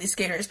most of these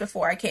skaters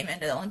before I came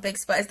into the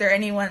Olympics, but is there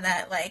anyone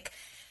that, like,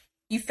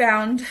 you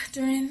found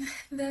during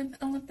the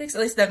Olympics, at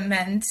least the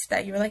men's,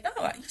 that you were like,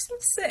 oh, you seem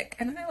sick,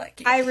 and I like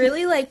you. I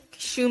really like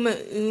Shuma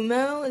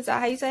Umo. Is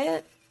that how you say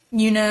it?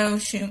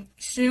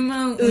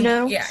 Shuma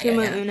Uno. Yeah,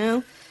 Shuma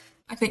Uno.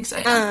 I think so.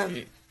 Yeah.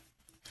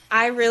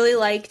 I really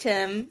liked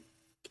him.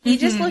 He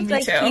just looked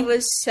like he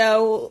was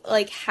so,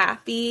 like,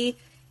 happy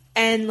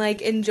and,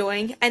 like,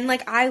 enjoying. And,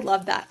 like, I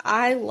love that.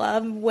 I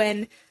love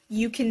when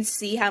you can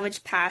see how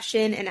much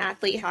passion an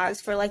athlete has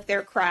for, like,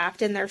 their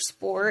craft and their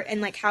sport, and,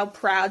 like, how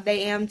proud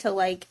they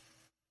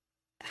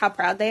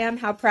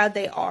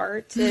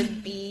are to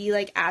be,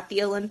 like, at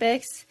the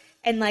Olympics.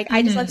 And, like,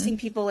 I just love seeing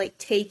people, like,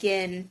 take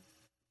in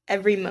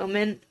every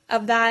moment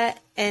of that,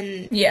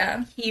 and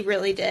he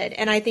really did.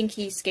 And I think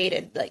he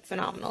skated, like,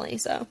 phenomenally,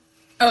 so.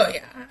 Oh,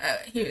 yeah.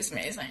 He was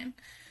amazing.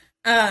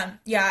 I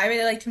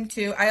really liked him,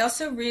 too. I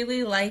also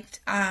really liked,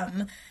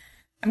 I'm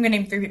going to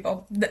name 3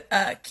 people.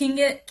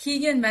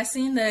 Keegan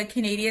Messing, the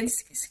Canadian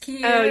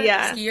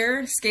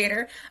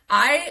skater.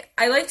 I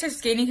liked his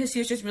skating because he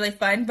was just really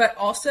fun, but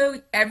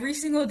also every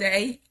single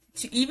day,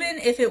 even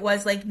if it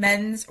was like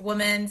men's,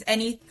 women's,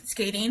 any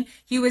skating,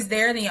 he was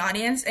there in the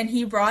audience, and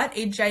he brought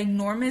a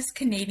ginormous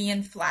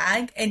Canadian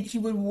flag, and he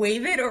would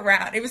wave it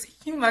around. It was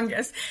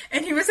humongous.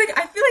 And he was like,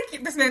 I feel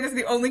like this man is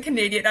the only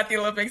Canadian at the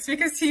Olympics,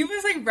 because he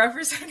was like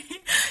representing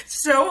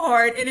so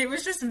hard, and it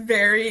was just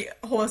very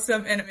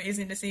wholesome and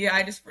amazing to see.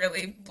 I just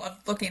really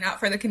loved looking out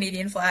for the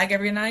Canadian flag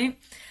every night.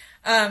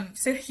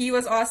 So he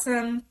was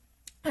awesome.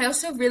 I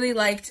also really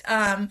liked,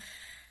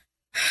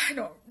 I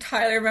don't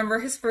entirely remember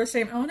his first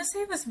name. I want to say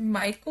it was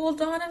Michael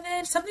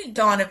Donovan. Something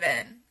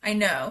Donovan. I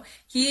know.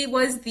 He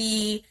was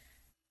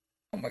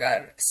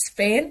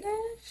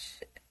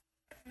Spanish?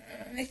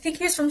 I think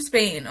he was from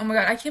Spain. Oh my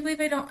god, I can't believe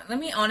I don't... Let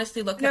me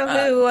honestly look it up.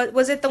 No, who?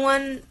 Was it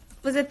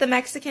the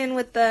Mexican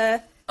with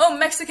the... Oh,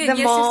 Mexican,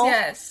 the mall?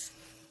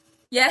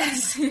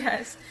 Yes.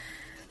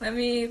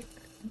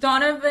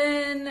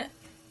 Donovan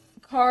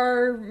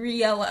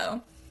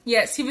Carriello.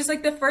 Yes, he was,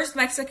 like, the first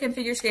Mexican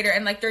figure skater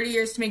in, like, 30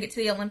 years to make it to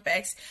the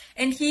Olympics.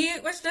 And he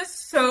was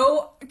just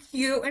so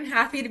cute and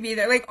happy to be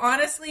there. Like,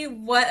 honestly,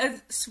 what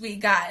a sweet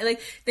guy. Like,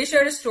 they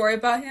showed a story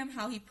about him,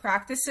 how he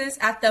practices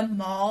at the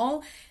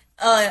mall,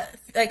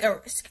 like a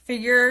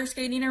figure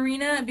skating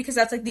arena because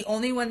that's like the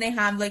only one they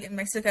have like in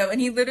Mexico, and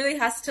he literally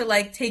has to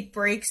like take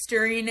breaks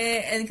during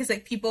it, and because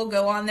like people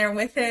go on there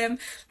with him,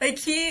 like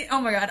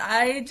oh my God,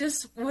 I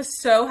just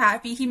was so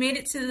happy. He made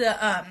it to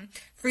the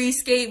free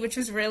skate, which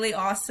was really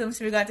awesome,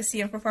 so we got to see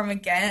him perform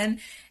again,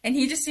 and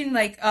he just seemed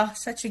like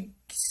such a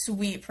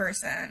sweet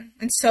person,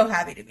 and so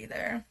happy to be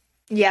there.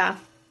 Yeah.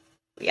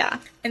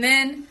 And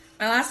then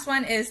my last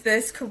one is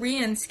this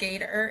Korean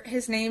skater.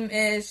 His name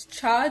is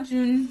Cha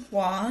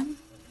Jun-won.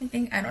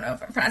 I don't know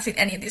if I'm pronouncing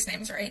any of these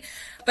names right,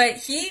 but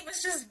he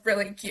was just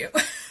really cute.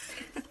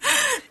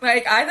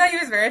 Like, I thought he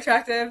was very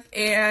attractive,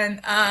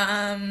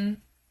 and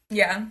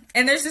yeah.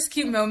 And there's this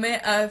cute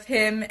moment of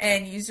him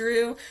and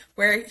Yuzuru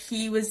where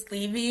he was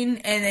leaving,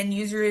 and then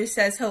Yuzuru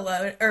says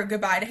hello or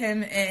goodbye to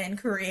him in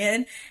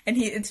Korean, and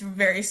it's a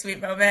very sweet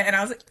moment, and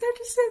I was like, they're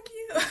just so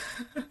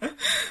cute.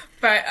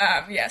 But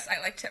yes,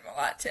 I liked him a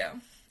lot too.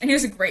 And he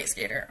was a great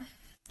skater,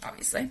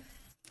 obviously.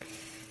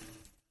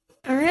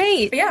 All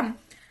right. But yeah,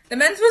 the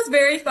men's was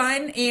very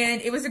fun,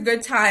 and it was a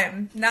good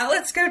time. Now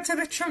let's go to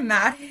the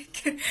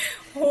traumatic,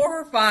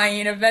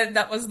 horrifying event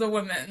that was the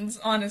women's,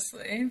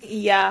 honestly.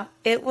 Yeah,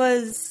 it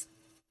was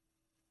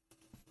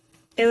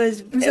a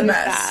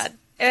mess.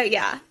 bad.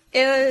 Yeah.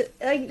 It was,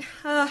 like,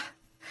 I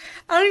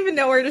don't even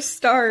know where to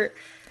start.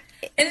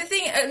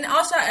 And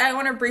also, I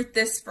want to break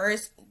this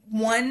first.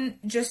 One,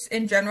 just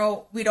in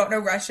general, we don't know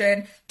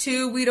Russian.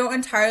 Two, we don't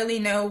entirely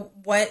know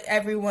what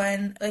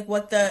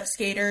the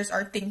skaters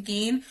are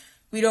thinking.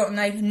 We don't,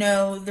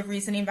 know the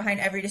reasoning behind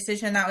every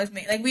decision that was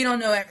made. We don't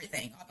know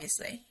everything,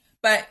 obviously.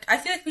 But I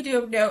feel like we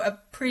do know a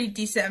pretty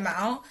decent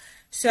amount,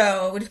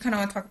 so we just kind of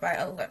want to talk about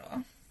it a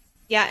little.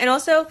 Yeah, and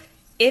also,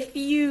 if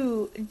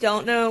you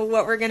don't know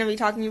what we're going to be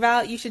talking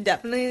about, you should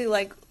definitely,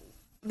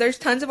 there's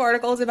tons of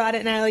articles about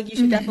it now. You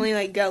should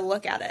definitely, go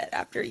look at it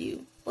after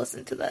you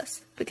listen to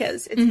this,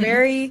 because it's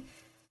very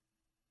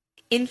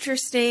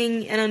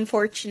interesting and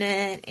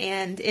unfortunate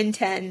and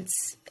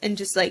intense and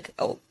just, a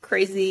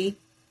crazy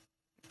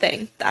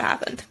thing that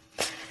happened.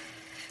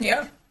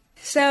 Yeah.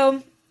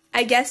 So,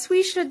 I guess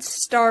we should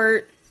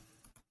start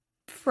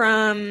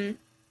from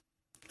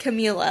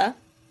Camila.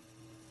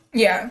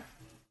 Yeah.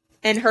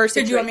 And her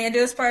situation. Did you want me to do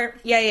this part?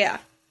 Yeah.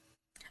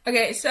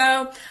 Okay,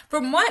 so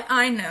from what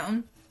I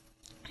know,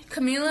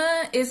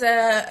 Camila is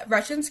a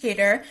Russian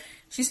skater.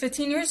 She's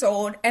 15 years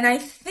old, and I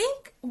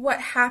think what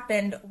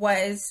happened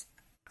was,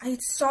 I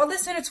saw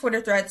this in a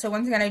Twitter thread, so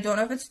once again, I don't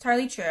know if it's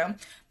entirely true,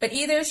 but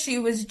either she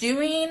was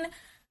doing,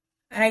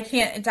 and I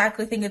can't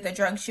exactly think of the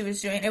drug she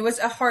was doing, it was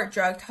a heart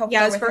drug to help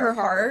her with her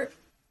heart.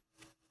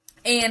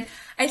 And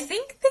I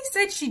think they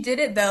said she did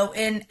it, though,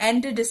 in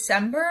end of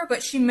December,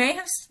 but she may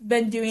have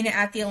been doing it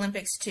at the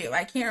Olympics, too.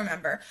 I can't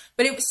remember.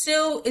 But it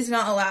still is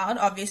not allowed.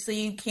 Obviously,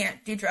 you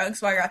can't do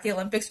drugs while you're at the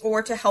Olympics,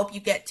 or to help you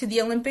get to the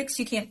Olympics.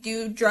 You can't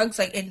do drugs,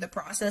 in the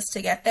process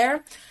to get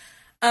there.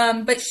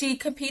 But she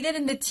competed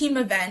in the team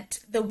event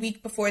the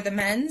week before the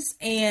men's,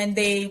 and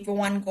they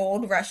won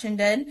gold, Russian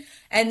did.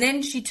 And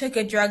then she took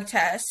a drug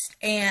test,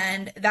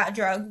 and that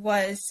drug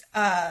was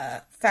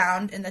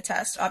found in the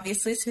test,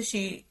 obviously, so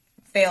she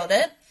failed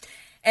it.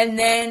 And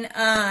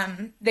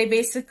then they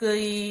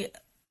basically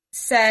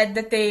said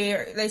that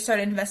they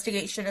started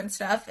investigation and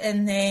stuff,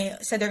 and they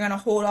said they're going to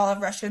hold all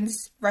of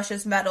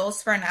Russia's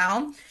medals for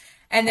now.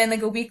 And then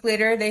a week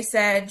later, they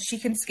said she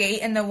can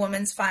skate in the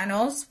women's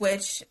finals,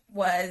 which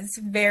was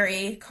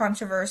very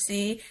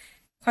controversial.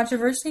 What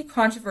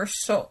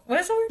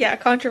is the word? Yeah,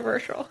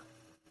 controversial.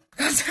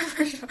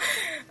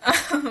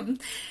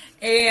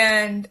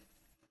 And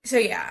so,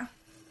 yeah.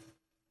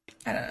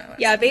 I don't know.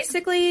 Yeah,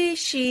 basically,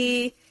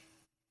 she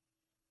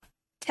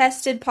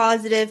tested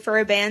positive for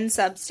a banned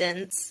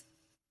substance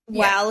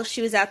while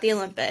she was at the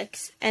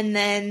Olympics. And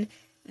then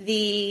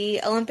the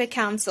Olympic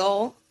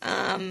Council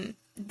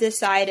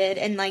decided,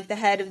 and the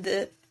head of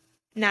the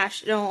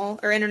national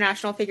or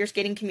international figure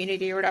skating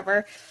community or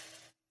whatever,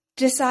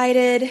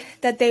 decided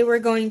that they were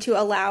going to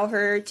allow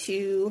her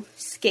to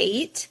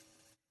skate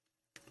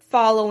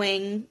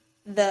following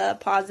the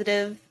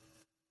positive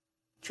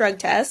drug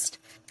test.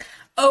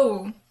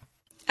 Oh,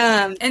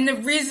 and the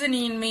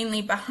reasoning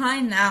mainly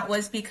behind that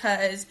was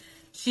because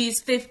she's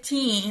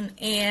 15,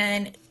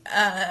 and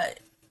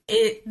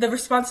the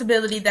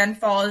responsibility then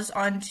falls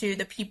onto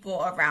the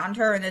people around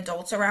her and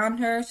adults around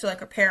her, so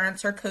her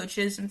parents, her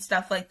coaches, and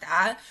stuff like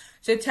that.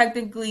 So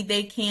technically,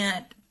 they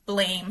can't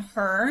blame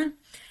her.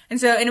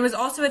 And it was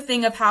also a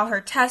thing of how her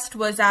test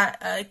was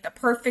at the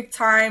perfect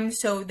time,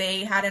 so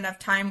they had enough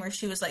time where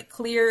she was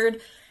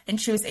cleared, and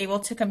she was able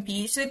to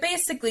compete. So it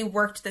basically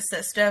worked the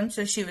system,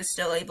 so she was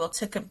still able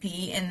to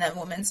compete in the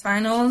women's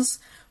finals,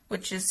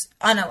 which is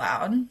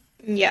unallowed.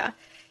 Yeah.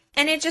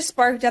 And it just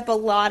sparked up a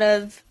lot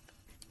of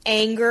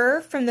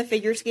anger from the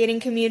figure skating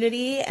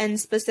community, and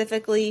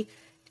specifically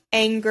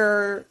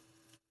anger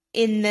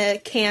in the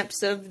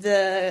camps of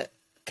the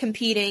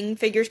competing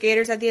figure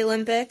skaters at the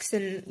Olympics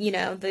and,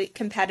 the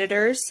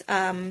competitors.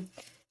 And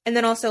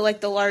then also,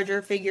 the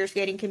larger figure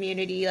skating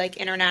community,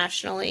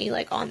 internationally,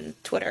 on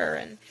Twitter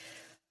and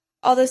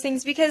all those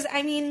things, because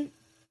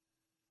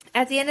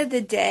at the end of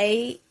the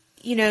day,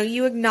 you know,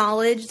 you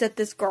acknowledge that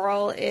this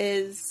girl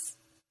is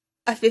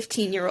a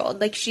 15-year-old.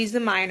 Like, she's a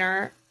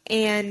minor.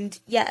 And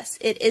yes,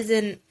 it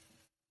isn't,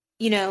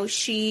 you know,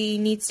 she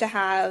needs to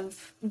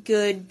have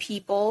good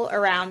people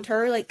around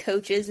her, like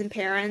coaches and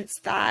parents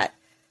that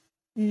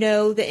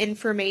know the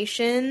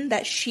information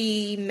that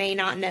she may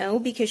not know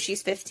because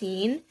she's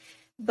 15.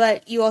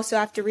 But you also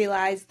have to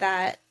realize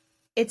that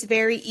it's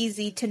very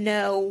easy to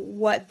know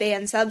what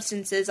banned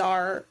substances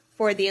are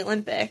for the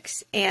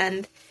Olympics.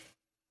 And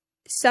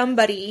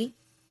somebody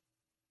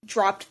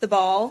dropped the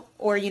ball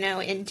or, you know,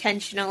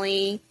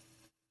 intentionally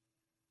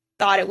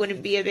thought it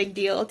wouldn't be a big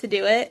deal to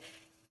do it.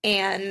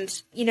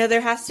 And, you know,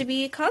 there has to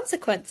be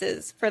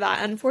consequences for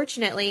that,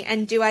 unfortunately.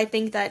 And do I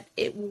think that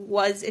it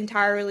was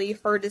entirely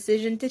her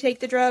decision to take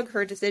the drug,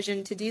 her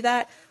decision to do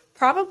that?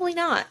 Probably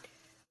not.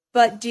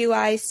 But do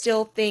I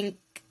still think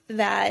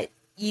that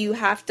you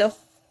have to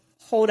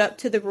hold up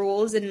to the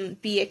rules and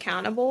be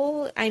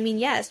accountable? I mean,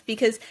 yes,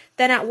 because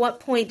then at what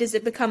point does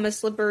it become a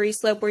slippery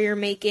slope where you're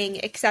making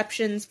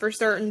exceptions for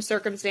certain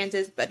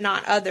circumstances but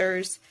not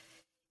others?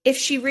 If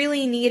she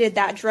really needed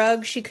that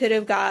drug, she could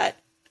have got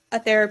a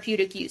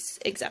therapeutic use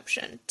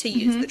exemption to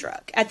use the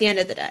drug at the end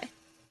of the day.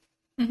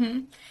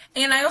 Mm-hmm.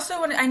 And I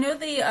also I know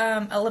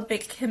the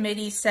Olympic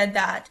Committee said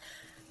that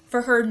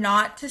for her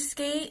not to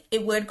skate,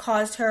 it would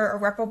cause her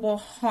irreparable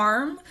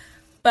harm.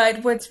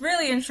 But what's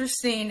really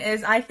interesting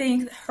is I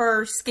think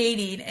her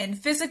skating and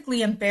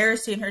physically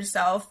embarrassing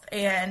herself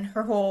and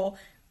her whole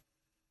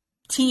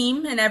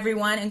team and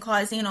everyone and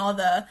causing all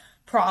the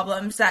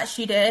problems that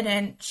she did,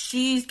 and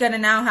she's gonna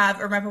now have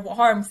irreparable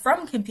harm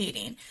from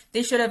competing.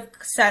 They should have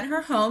sent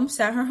her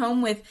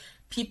home with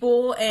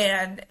people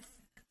and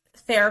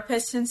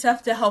therapists and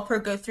stuff to help her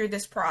go through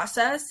this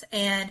process,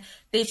 and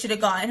they should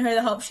have gotten her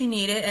the help she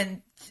needed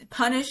and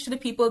punished the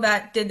people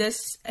that did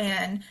this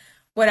and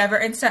whatever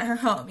and sent her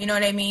home. You know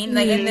what I mean?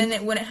 Like, and then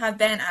it wouldn't have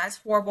been as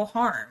horrible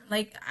harm.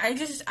 Like, I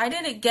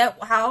didn't get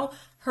how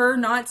her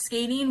not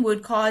skating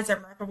would cause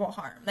irreparable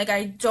harm. Like,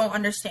 I don't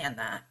understand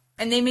that.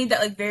 And they made that,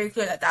 like, very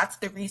clear that that's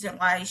the reason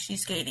why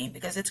she's skating,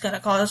 because it's going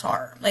to cause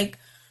harm. Like,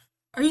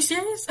 are you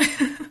serious?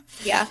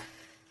 Yeah.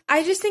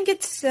 I just think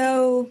it's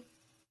so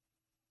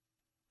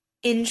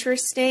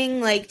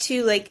interesting, like,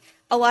 too, like,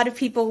 a lot of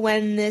people,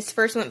 when this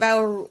first went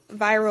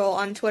viral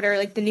on Twitter,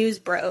 like, the news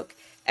broke,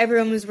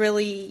 everyone was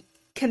really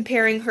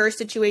comparing her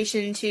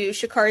situation to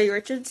Sha'Carri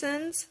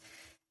Richardson's.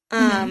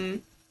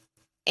 And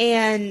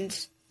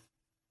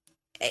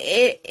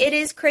it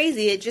is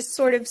crazy. It just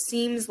sort of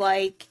seems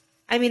like,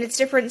 I mean, it's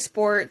different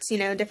sports, you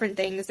know, different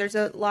things. There's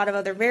a lot of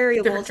other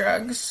variables. Different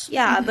drugs.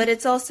 Yeah, but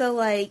it's also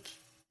like,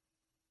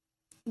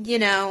 you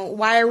know,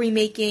 why are we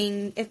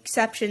making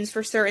exceptions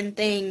for certain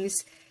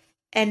things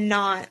and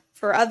not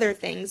for other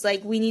things?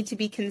 Like, we need to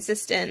be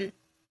consistent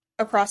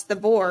across the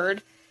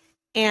board.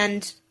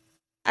 And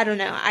I don't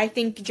know. I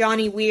think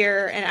Johnny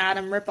Weir and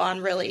Adam Rippon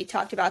really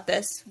talked about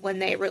this when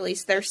they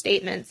released their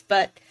statements.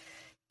 But,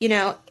 you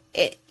know,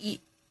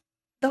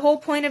 the whole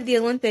point of the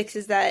Olympics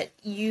is that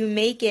you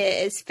make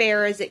it as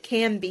fair as it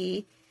can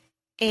be,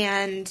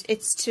 and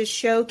it's to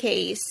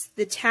showcase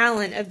the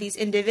talent of these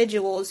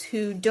individuals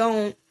who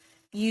don't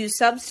use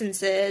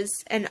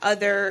substances and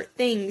other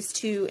things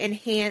to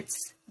enhance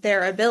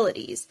their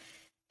abilities.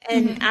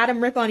 And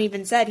Adam Rippon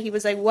even said, he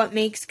was like, what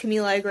makes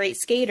Camila a great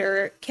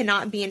skater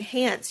cannot be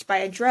enhanced by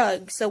a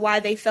drug. So why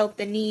they felt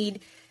the need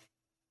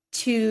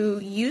to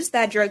use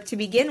that drug to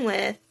begin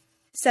with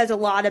says a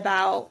lot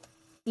about,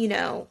 you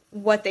know,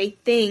 what they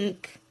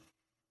think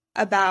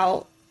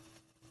about,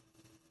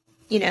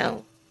 you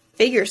know,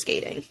 figure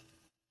skating.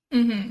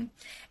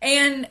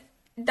 And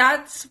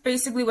that's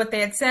basically what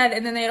they had said.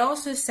 And then they had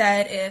also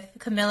said if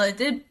Camila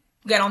did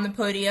get on the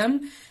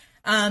podium,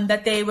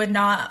 that they would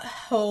not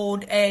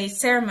hold a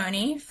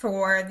ceremony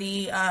for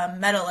the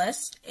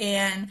medalist.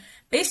 And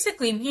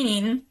basically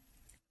meaning,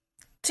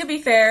 to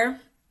be fair,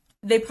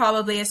 they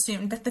probably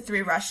assumed that the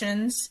three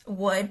Russians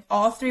would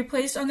all three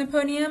place on the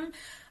podium.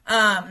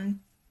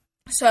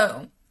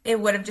 So it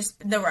would have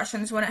just, the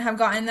Russians wouldn't have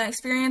gotten that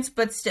experience,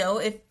 but still,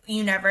 if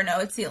you never know,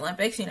 it's the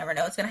Olympics, you never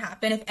know what's going to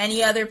happen. If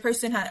any other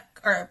person had,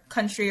 or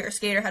country or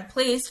skater had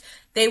placed,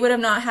 they would have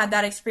not had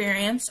that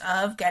experience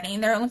of getting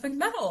their Olympic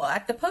medal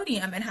at the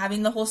podium and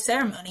having the whole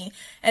ceremony.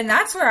 And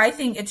that's where I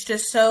think it's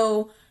just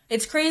so,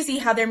 it's crazy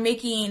how they're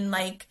making,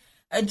 like,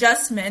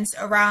 adjustments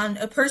around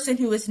a person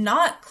who is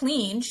not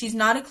clean. She's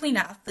not a clean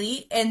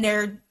athlete, and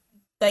they're,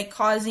 like,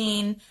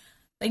 causing,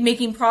 like,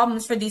 making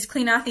problems for these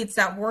clean athletes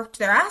that worked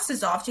their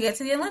asses off to get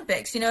to the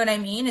Olympics, you know what I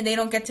mean? And they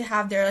don't get to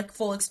have their, like,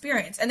 full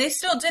experience. And they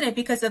still didn't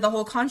because of the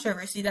whole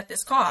controversy that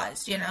this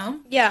caused, you know?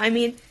 Yeah, I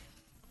mean,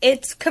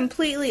 it's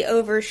completely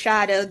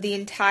overshadowed the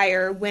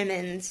entire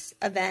women's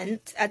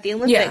event at the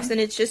Olympics,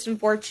 and it's just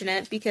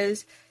unfortunate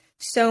because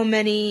so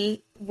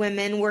many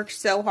women worked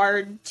so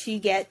hard to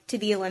get to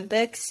the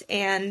Olympics,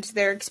 and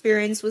their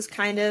experience was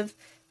kind of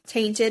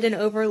tainted and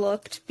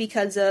overlooked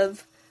because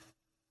of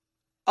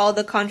all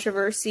the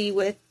controversy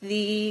with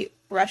the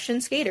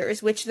Russian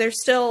skaters, which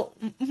there's still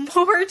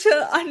more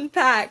to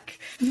unpack.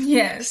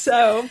 Yes.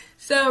 So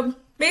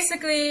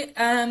basically,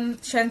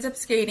 she ends up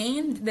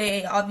skating.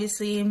 They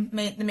obviously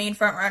the main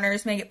front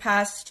runners make it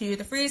past to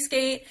the free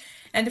skate,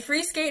 and the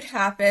free skate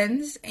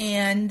happens,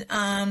 and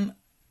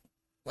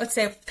let's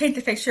say, paint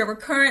the picture. We're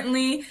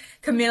currently,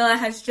 Camila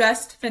has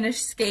just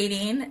finished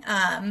skating.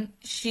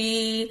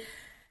 She,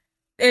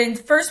 in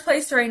first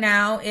place right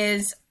now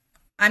is,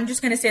 I'm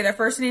just going to say their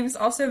first names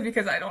also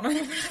because I don't know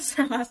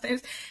their last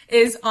names,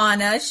 is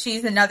Anna.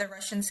 She's another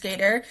Russian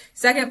skater.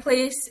 Second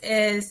place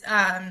is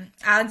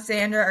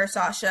Alexander or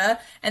Sasha.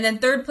 And then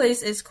third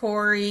place is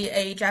Corey,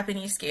 a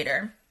Japanese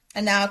skater.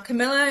 And now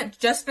Camila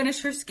just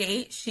finished her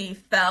skate. She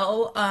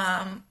fell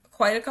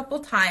quite a couple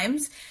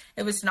times.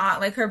 It was not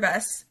like her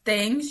best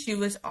thing. She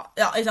is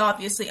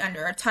obviously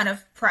under a ton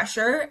of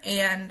pressure,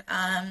 and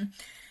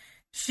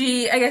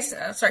she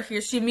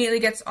immediately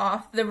gets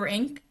off the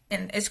rink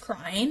and is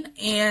crying,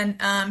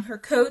 and her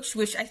coach,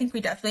 which I think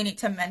we definitely need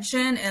to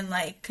mention, and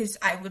because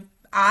I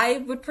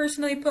would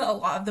personally put a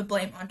lot of the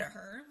blame onto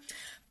her,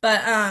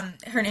 but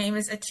her name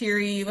is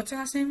Atiri, what's her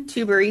last name?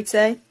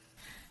 Tuberitse.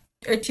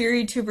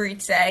 Atiri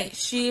Tuberitse.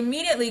 She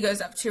immediately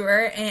goes up to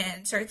her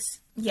and starts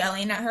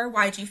yelling at her,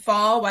 why'd you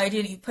fall? Why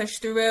didn't you push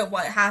through it?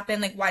 What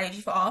happened? Why did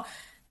you fall?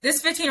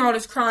 This 15-year-old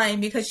is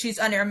crying because she's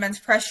under immense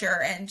pressure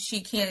and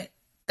she can't,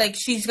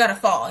 she's gonna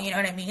fall, you know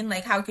what I mean?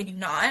 How could you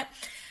not?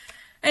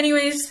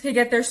 Anyways, they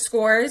get their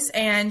scores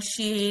and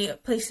she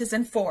places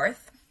in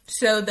fourth.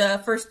 So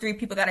the first three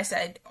people that I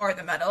said are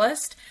the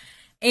medalists.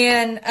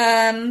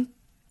 And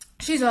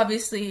she's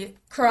obviously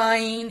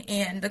crying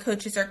and the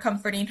coaches are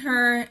comforting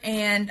her.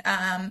 And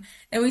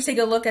then we take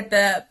a look at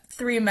the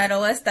three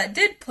medalists that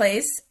did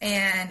place,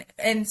 and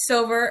in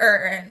silver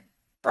or in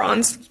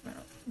bronze.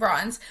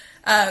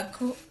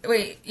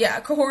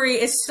 Kahori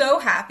is so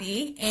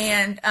happy,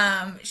 and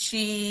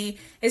she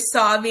is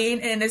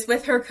sobbing and is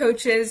with her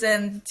coaches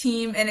and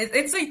team, and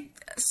it's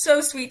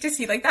so sweet to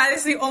see. That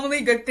is the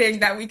only good thing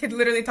that we could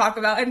literally talk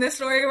about in this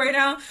story right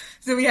now.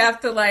 So we have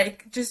to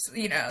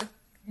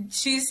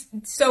she's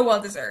so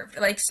well deserved.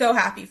 So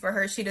happy for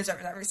her. She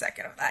deserves every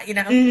second of that,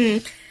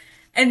 Mm-hmm.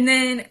 And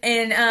then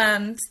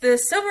the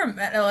silver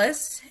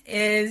medalist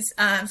is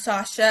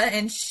Sasha,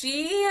 and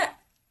we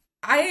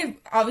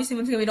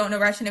don't know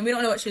Russian and we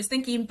don't know what she was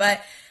thinking,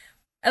 but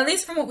at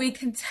least from what we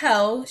can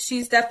tell,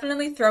 she's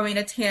definitely throwing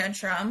a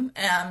tantrum.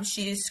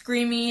 She's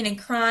screaming and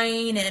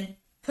crying and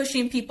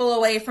pushing people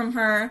away from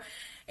her,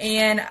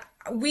 and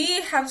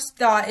we have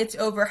thought it's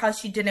over how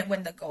she didn't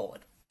win the gold.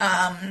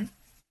 I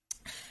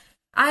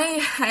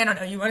don't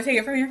know. You want to take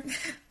it from here?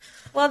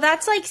 Well,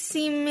 that's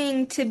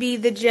seeming to be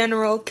the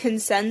general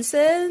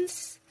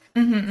consensus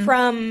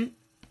from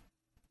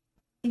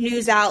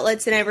news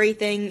outlets and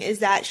everything, is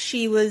that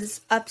she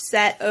was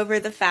upset over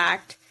the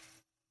fact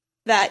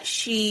that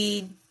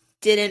she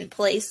didn't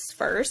place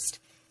first.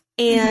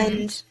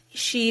 And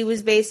she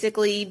was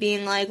basically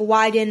being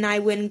why didn't I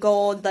win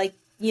gold?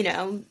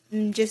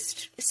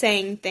 Just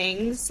saying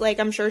things.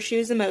 I'm sure she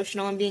was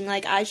emotional and being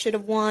I should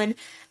have won.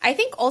 I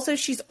think also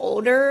she's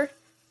older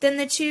than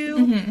the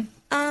two,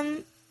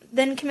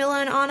 than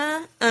Camila and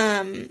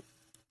Anna.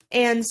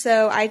 And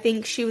so I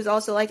think she was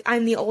also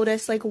I'm the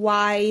oldest,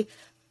 why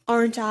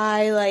aren't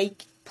I,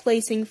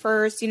 placing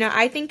first?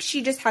 I think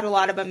she just had a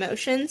lot of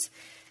emotions.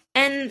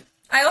 And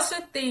I also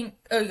think,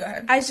 oh, go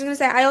ahead. I was just going to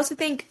say, I also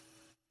think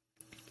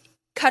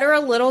cut her a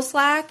little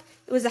slack.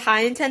 It was a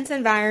high-intense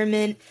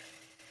environment.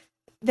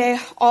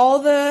 All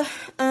the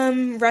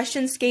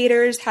Russian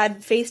skaters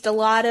had faced a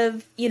lot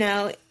of,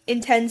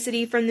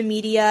 intensity from the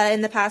media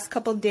in the past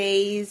couple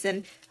days,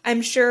 and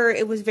I'm sure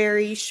it was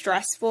very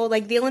stressful.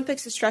 The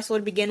Olympics is stressful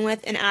to begin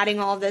with, and adding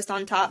all of this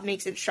on top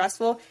makes it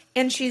stressful,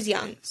 and she's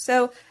young.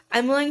 So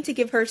I'm willing to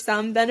give her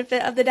some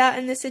benefit of the doubt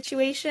in this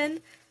situation,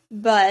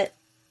 but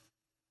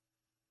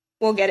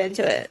we'll get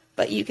into it.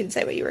 But you can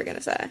say what you were going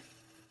to say.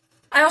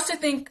 I also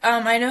think,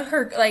 I know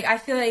her, I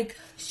feel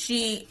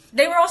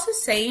they were also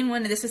saying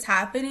when this was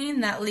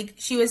happening that,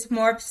 she was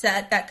more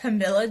upset that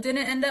Camila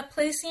didn't end up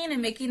placing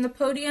and making the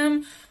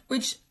podium,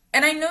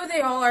 and I know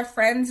they all are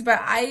friends, but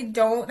I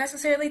don't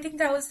necessarily think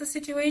that was the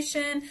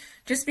situation,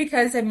 just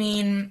because, I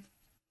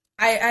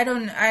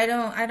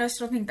just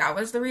don't think that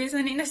was the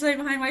reasoning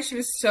necessarily behind why she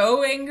was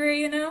so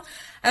angry, I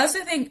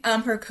also think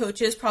her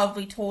coaches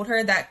probably told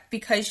her that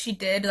because she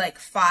did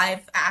 5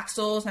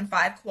 axles and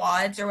 5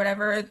 quads or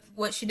whatever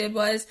what she did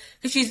was,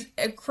 because she's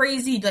a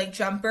crazy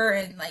jumper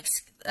and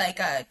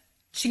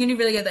she can do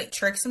really good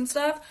tricks and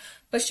stuff,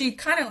 but she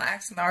kind of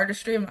lacks in the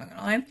artistry, I'm not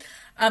gonna lie.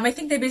 I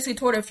think they basically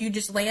told her if you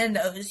just land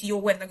those,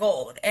 you'll win the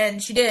gold.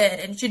 And she did,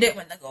 and she did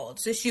win the gold.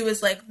 So she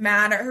was,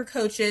 mad at her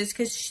coaches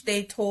because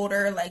they told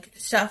her,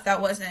 stuff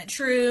that wasn't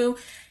true.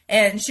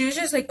 And she was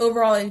just,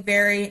 overall,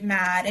 very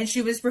mad. And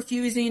she was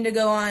refusing to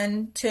go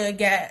on to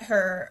get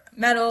her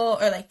medal,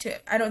 or,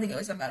 I don't think it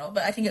was a medal,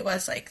 but I think it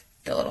was,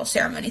 the little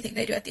ceremony thing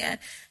they do at the end.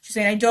 She's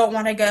saying, I don't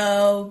want to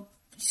go,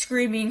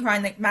 screaming,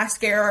 crying,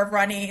 mascara,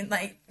 running,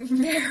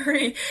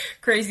 very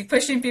crazy,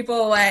 pushing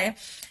people away.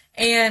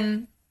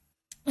 And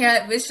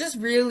yeah, it was just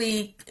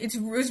really, it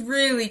was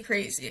really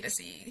crazy to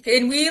see.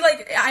 And we,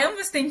 I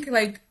almost think,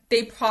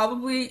 they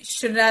probably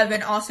should have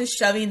been also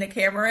shoving the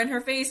camera in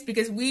her face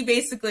because we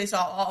basically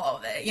saw all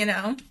of it, you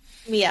know?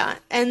 Yeah.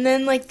 And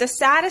then, like, the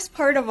saddest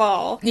part of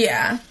all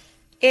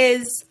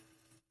is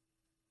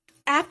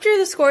after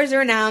the scores are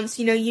announced,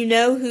 you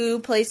know who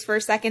placed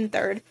first, second,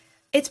 third.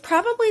 It's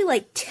probably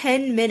like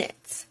 10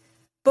 minutes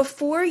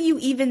before you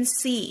even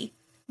see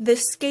the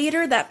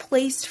skater that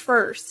placed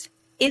first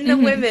in the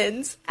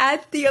women's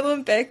at the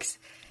Olympics.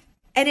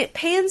 And it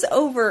pans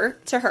over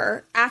to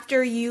her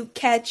after you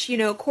catch,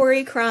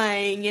 Corey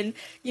crying and,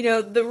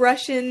 the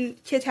Russian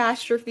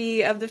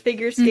catastrophe of the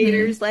figure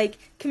skaters, like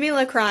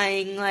Camila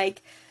crying,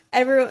 like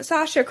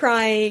Sasha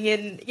crying,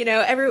 and,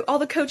 all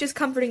the coaches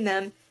comforting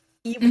them.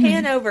 You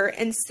pan over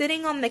and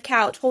sitting on the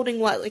couch holding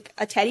what, like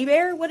a teddy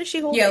bear? What is she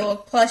holding? Yeah, a little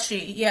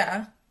plushie,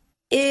 yeah.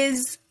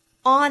 Is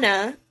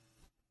Anna,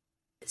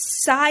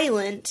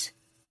 silent,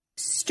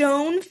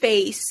 stone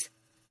face,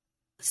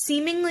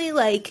 seemingly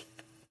like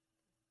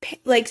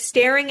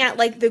staring at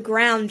like the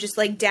ground, just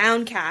like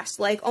downcast,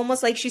 like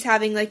almost like she's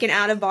having like an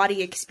out of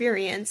body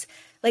experience,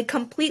 like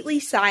completely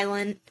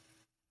silent,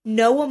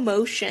 no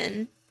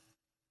emotion,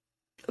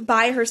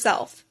 by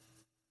herself.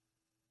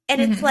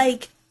 And it's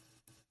like,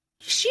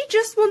 she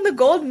just won the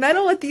gold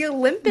medal at the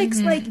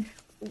Olympics. Like,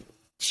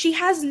 she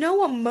has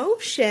no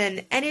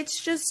emotion. And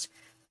it's just,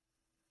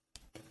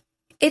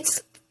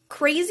 it's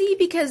crazy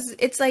because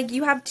it's like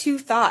you have two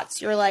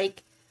thoughts. You're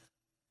like,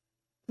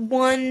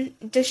 one,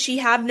 does she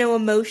have no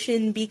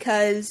emotion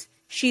because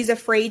she's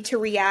afraid to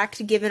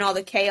react given all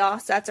the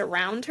chaos that's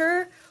around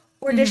her?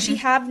 Or does she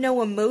have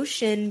no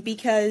emotion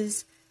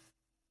because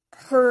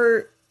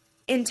her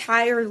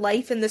entire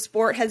life in the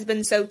sport has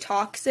been so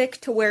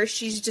toxic to where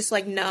she's just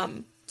like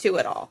numb to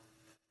it all?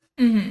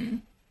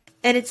 And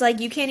it's like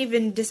you can't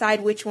even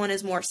decide which one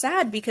is more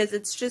sad because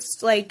it's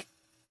just like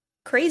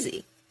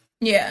crazy.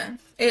 Yeah,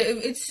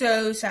 it's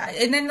so sad.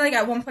 And then, like,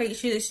 at one point,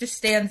 she just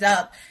stands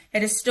up,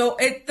 and it's the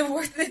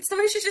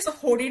way she's just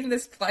holding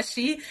this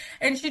plushie,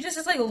 and she just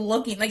is, like,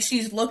 looking. Like,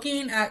 she's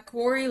looking at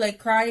Corey, like,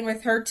 crying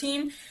with her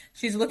team.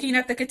 She's looking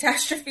at the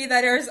catastrophe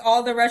that is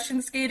all the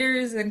Russian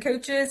skaters and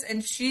coaches,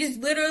 and she's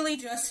literally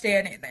just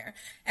standing there.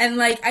 And,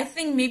 like, I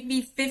think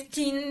maybe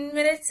 15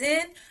 minutes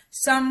in,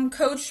 some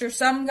coach or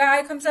some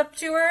guy comes up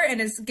to her and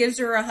gives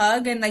her a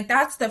hug, and like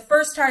that's the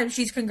first time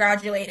she's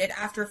congratulated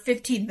after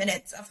 15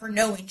 minutes of her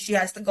knowing she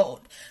has the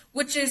gold,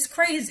 which is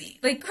crazy,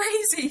 like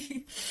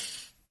crazy.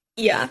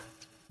 Yeah.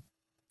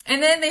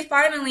 And then they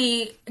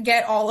finally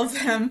get all of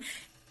them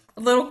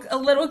a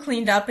little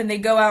cleaned up, and they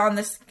go out on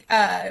this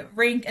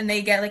rink, and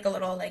they get like a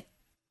little like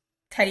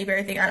teddy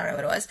bear thing. I don't know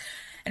what it was.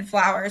 And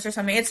flowers or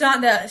something. It's not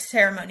the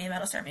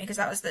medal ceremony, because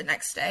that was the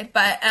next day.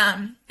 But,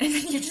 and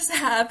then you just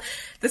have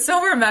the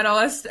silver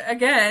medalist,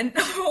 again,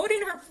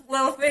 holding her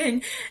little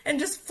thing and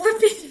just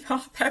flipping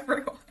off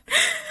everyone.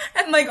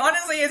 And, like,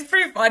 honestly, it's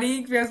pretty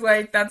funny, because,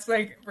 like, that's,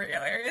 like, really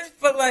hilarious.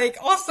 But, like,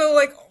 also,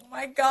 like, oh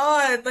my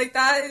god, like,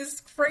 that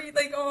is crazy,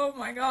 like, oh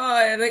my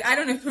god. Like, I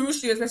don't know who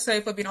she was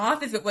necessarily flipping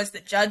off, if it was the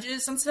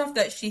judges and stuff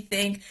that she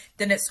think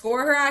didn't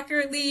score her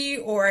accurately,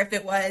 or if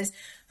it was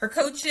her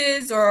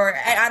coaches, or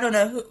I don't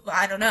know who,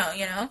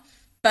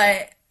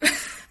 but it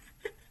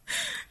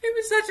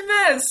was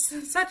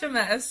such a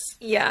mess.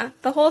 Yeah,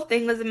 the whole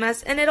thing was a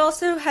mess, and it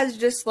also has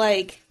just,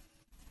 like,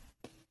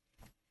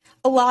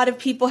 a lot of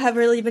people have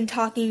really been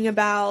talking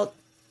about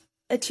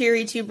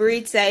Atiri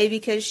Tuberitse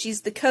because she's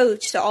the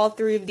coach to all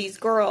three of these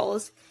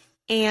girls,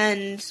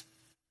 and,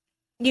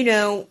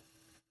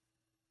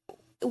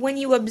 when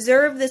you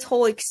observe this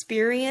whole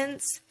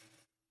experience,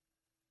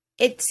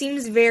 it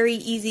seems very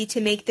easy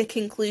to make the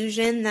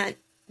conclusion that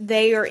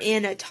they are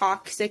in a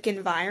toxic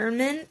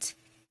environment.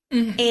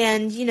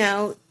 And,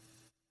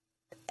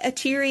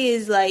 Atiri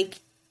is, like,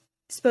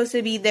 supposed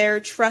to be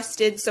their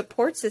trusted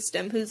support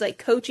system who's, like,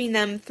 coaching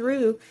them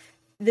through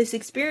this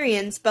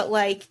experience. But,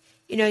 like,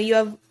 you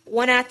have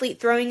one athlete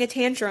throwing a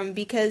tantrum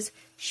because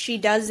she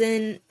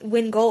doesn't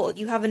win gold.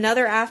 You have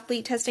another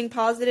athlete testing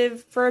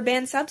positive for a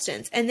banned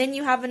substance. And then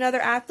you have another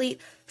athlete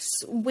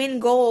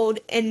win gold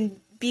and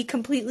be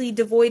completely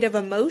devoid of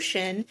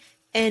emotion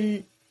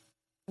and,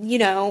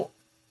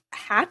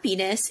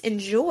 happiness and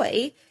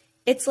joy.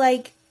 It's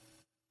like,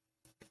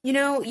 you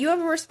have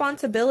a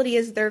responsibility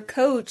as their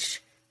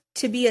coach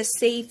to be a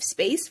safe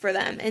space for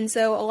them. And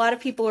so a lot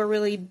of people are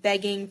really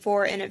begging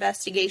for an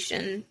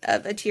investigation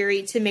of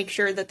Atiri to make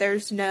sure that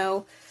there's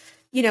no,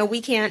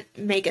 we can't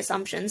make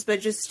assumptions, but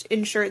just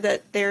ensure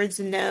that there's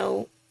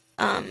no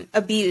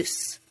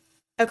abuse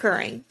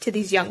occurring to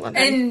these young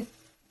women. And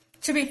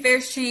to be fair,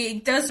 she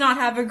does not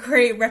have a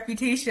great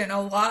reputation. A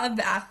lot of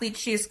the athletes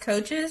she has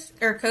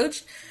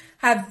coached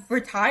have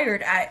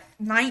retired at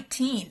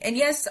 19. And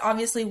yes,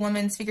 obviously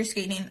women's figure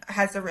skating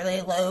has a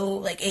really low,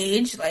 like,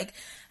 age. Like,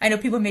 I know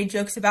people made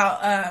jokes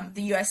about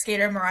the U.S.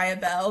 skater Mariah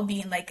Bell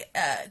being, like,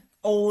 a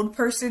old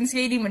person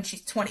skating when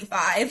she's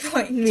 25.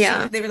 Like,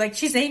 yeah. They were like,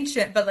 she's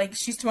ancient, but, like,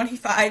 she's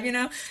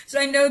 25, So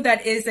I know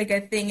that is, like,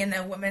 a thing in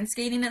the women's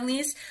skating, at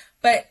least.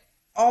 But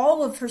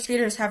all of her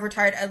skaters have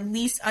retired at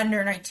least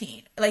under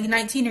 19, like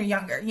 19 or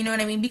younger. You know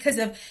what I mean? Because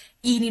of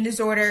eating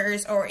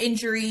disorders or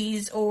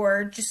injuries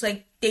or just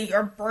like they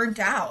are burnt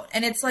out.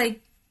 And it's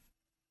like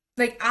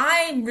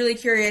I'm really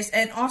curious,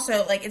 and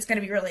also like it's gonna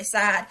be really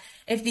sad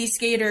if these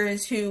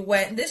skaters who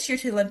went this year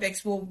to the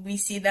Olympics, will we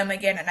see them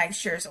again at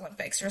next year's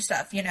Olympics or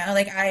stuff, you know?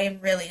 Like I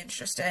am really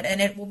interested, and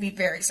it will be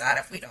very sad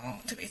if we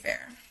don't, to be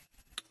fair.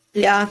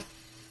 Yeah.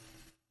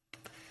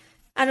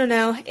 I don't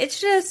know. It's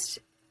just,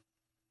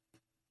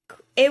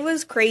 it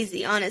was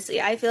crazy,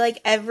 honestly. I feel like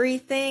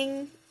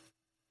everything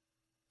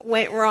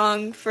went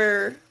wrong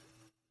for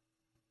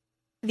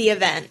the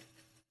event.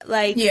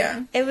 Like,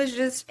 Yeah. it was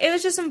just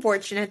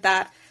unfortunate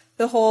that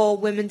the whole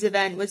women's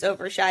event was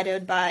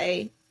overshadowed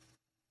by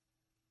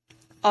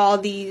all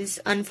these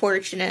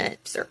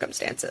unfortunate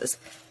circumstances.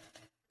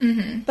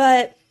 Mm-hmm.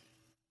 But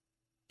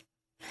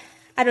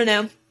I don't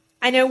know.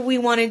 I know we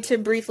wanted to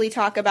briefly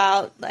talk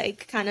about,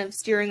 like, kind of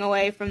steering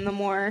away from the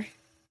more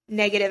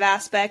negative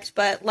aspect,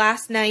 but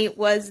last night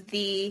was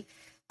the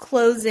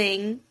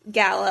closing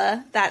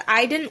gala that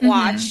I didn't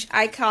watch.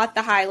 I caught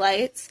the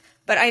highlights,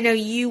 but I know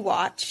you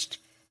watched.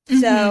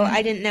 So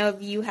I didn't know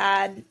if you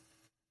had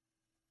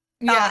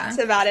thoughts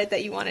about it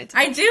that you wanted to.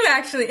 I do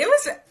actually. It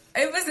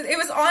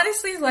was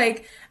honestly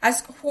like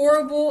as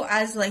horrible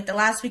as like the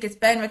last week it's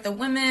been with the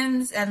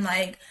women's and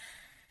like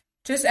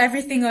just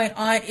everything going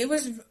on. It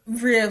was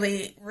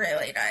really,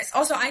 really nice.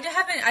 Also, I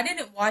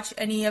didn't watch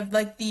any of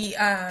like the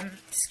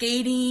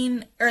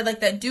skating or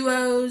like the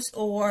duos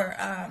or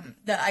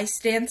the ice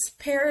dance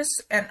pairs,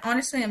 and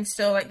honestly I'm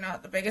still like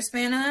not the biggest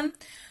fan of them.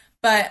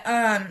 But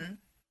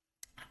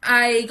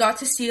I got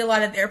to see a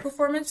lot of their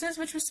performances,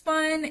 which was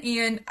fun,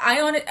 and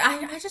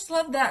I just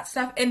love that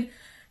stuff, and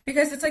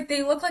because it's like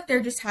they look like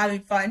they're just having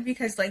fun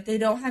because like they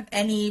don't have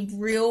any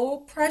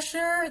real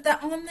pressure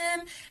that on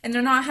them, and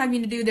they're not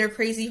having to do their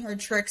crazy hard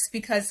tricks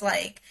because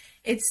like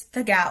it's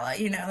the gala,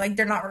 you know, like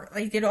they're not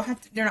like they're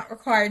not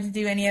required to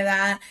do any of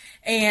that,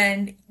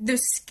 and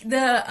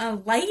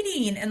the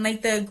lighting and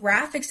like the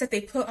graphics that they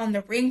put on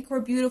the rink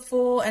were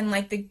beautiful, and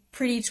like the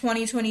pretty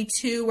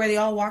 2022 where they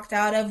all walked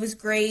out of was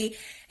great,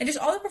 and just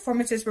all the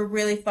performances were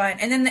really fun,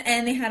 and then the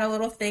end they had a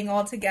little thing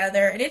all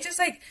together, and it just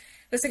like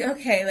it's like,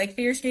 okay, like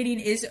figure skating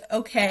is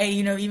okay,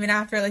 you know, even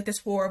after like this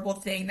horrible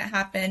thing that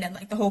happened and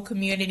like the whole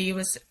community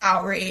was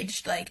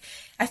outraged. Like,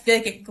 I feel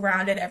like it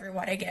grounded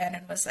everyone again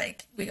and was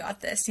like, we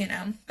got this, you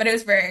know, but it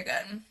was very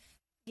good.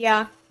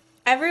 Yeah.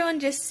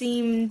 Everyone just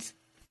seemed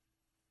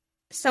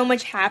so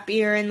much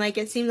happier, and like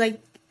it seemed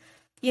like,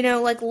 you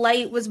know, like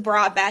light was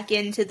brought back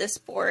into the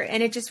sport,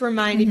 and it just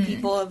reminded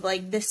people of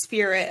like the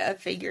spirit of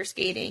figure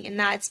skating, and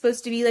that it's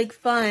supposed to be like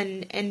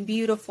fun and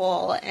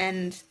beautiful,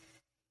 and,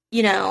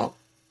 you know,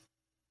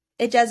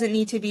 it doesn't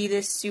need to be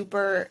this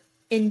super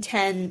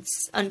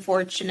intense,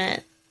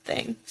 unfortunate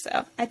thing.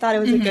 So I thought it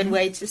was a good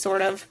way to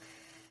sort of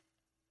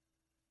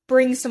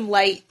bring some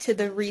light to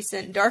the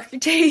recent dark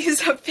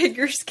days of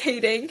figure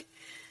skating.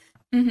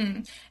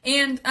 And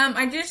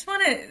I just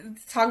want to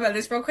talk about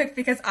this real quick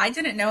because I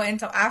didn't know it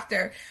until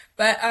after.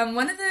 But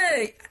one of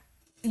the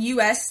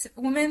U.S.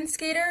 women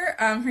skater,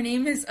 her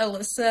name is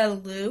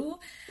Alyssa Liu.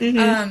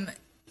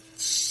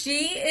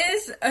 She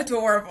is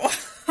adorable.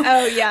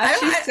 Oh yeah,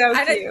 she's so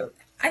cute.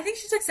 I think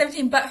she's like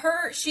 17, but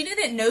she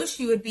didn't know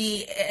she would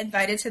be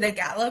invited to the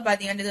gala by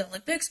the end of the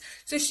Olympics,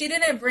 so she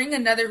didn't bring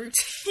another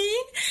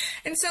routine.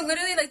 And so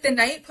literally like the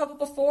night probably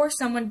before,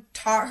 someone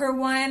taught her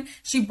one.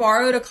 She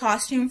borrowed a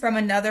costume from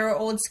another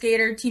old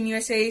skater, Team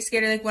USA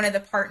skater, like one of the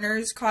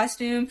partners'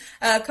 costume.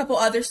 A couple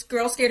other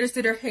girl skaters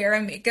did her hair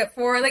and makeup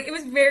for her. Like, it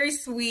was very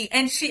sweet.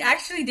 And she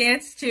actually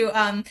danced to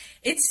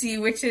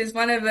ITZY, which is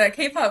one of the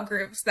K-pop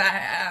groups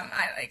that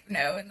I like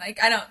know, and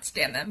like I don't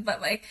stand them,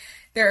 but like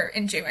they're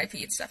in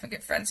JYP and stuff and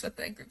good friends with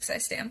the groups I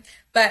stand.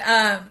 But,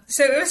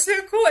 so it was so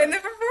cool. And the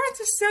performance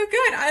was so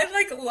good. I,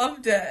 like,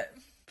 loved it.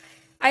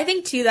 I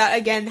think, too, that,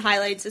 again,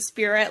 highlights the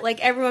spirit.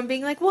 Like, everyone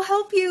being like, we'll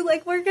help you.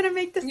 Like, we're going to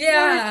make this work.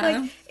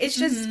 Like, it's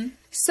just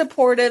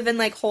supportive and,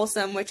 like,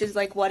 wholesome, which is,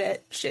 like, what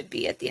it should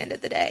be at the end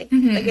of the day.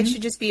 Like, it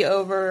should just be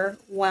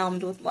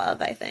overwhelmed with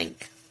love, I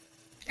think.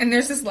 And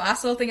there's this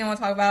last little thing I want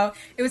to talk about.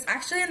 It was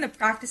actually in the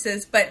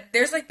practices, but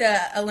there's, like, the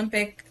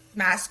Olympic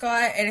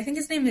mascot, and I think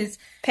his name is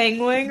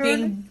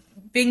Penguin,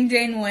 Bing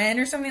Jane Wen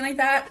or something like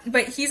that,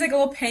 but he's like a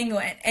little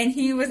penguin, and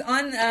he was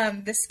on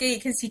the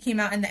skate because he came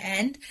out in the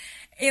end,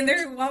 and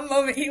there's one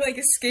moment he like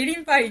is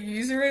skating by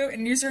Yuzuru,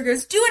 and Yuzuru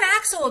goes, do an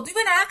axel,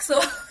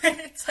 and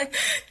it's like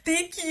the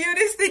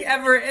cutest thing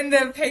ever, and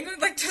the penguin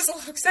like just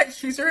looks at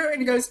Yuzuru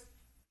and goes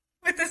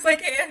with this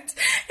like hand,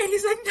 and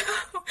he's like, no.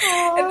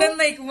 Aww. And then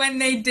like when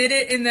they did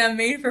it in the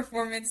main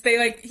performance,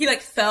 he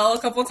like fell a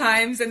couple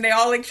times, and they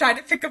all like tried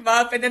to pick him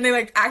up, and then they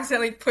like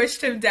accidentally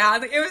pushed him down.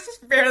 Like, it was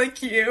just fairly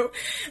cute,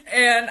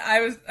 and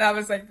that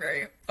was like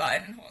very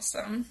fun and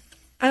wholesome.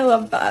 I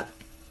love that.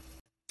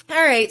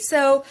 All right,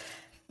 so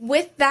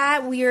with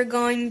that, we are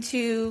going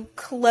to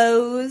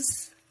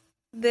close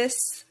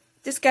this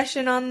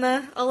discussion on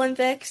the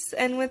Olympics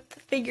and with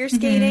figure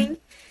skating,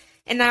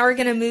 and now we're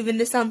going to move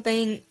into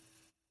something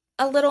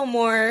a little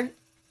more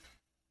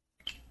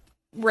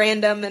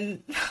random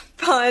and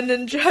fun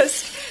and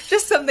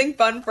just something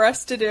fun for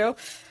us to do.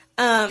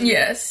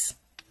 Yes.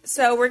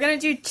 So we're going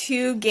to do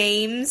 2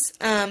 games,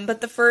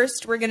 but the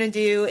first we're going to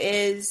do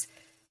is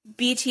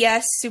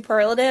BTS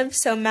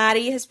superlatives. So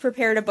Maddie has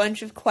prepared a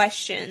bunch of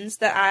questions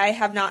that I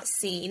have not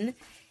seen,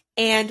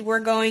 and we're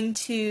going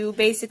to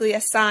basically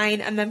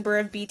assign a member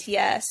of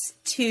BTS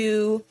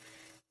to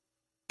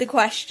the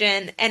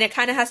question, and it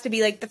kind of has to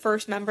be like the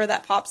first member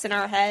that pops in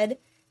our head,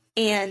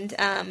 and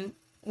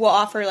we'll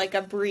offer like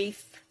a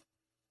brief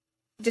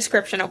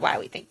description of why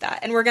we think that,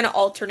 and we're going to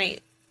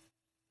alternate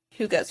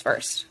who goes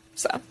first.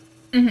 So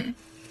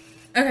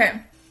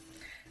Okay,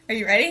 are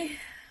you ready?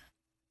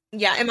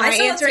 Yeah, am I I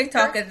saw a answering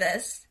TikTok first? of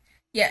this.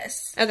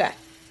 Yes. Okay.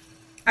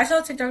 I saw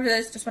a TikTok of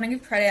this. Just want to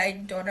give credit. I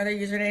don't know their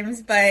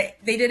usernames, but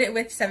they did it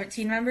with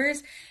 17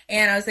 members,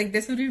 and I was like,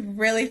 this would be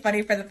really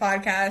funny for the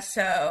podcast,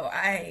 so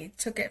I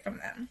took it from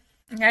them.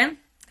 Okay?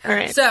 All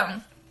right.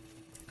 So,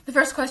 the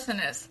first question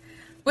is,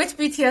 which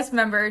BTS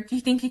member do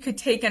you think you could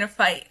take in a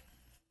fight?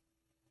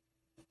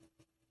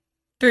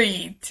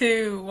 3,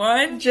 2,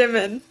 1.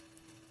 Jimin.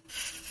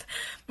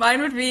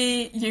 Mine would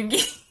be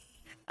Yoongi.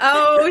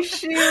 Oh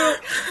shoot!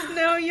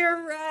 No,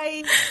 you're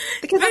right.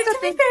 Because But that's the to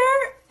be thing.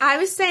 fair,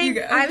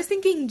 I was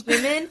thinking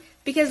Jimin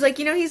because like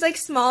he's like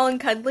small and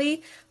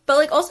cuddly, but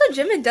like also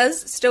Jimin does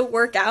still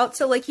work out,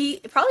 so like he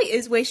probably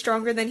is way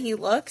stronger than he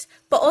looks.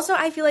 But also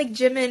I feel like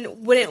Jimin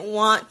wouldn't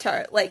want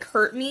to like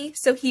hurt me,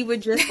 so he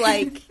would just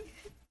like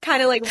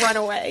kind of like run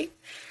away.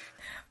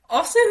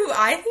 also who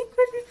I think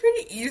would be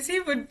pretty easy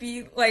would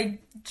be like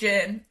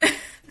Jin.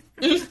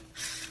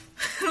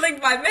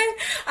 Like my man,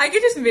 I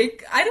could just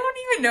I don't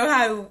even know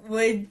how I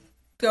would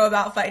go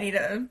about fighting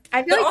him.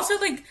 I feel but like also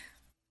like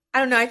I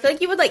don't know. I feel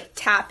like you would like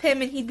tap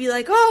him and he'd be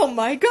like, "Oh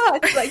my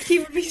god!" Like he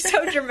would be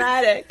so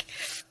dramatic.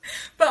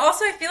 But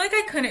also, I feel like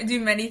I couldn't do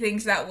many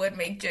things that would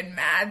make Jin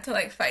mad to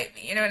like fight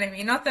me. You know what I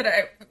mean? Not that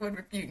I would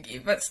with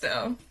Yugi, but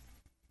still.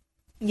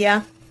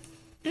 Yeah.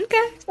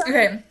 Okay.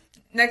 Okay.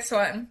 Next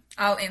one.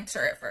 I'll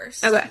answer it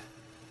first. Okay.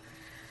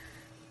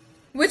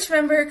 Which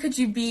member could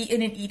you beat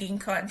in an eating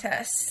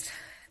contest?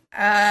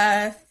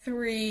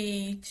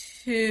 3,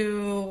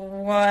 2,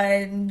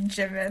 1,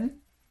 Jimin.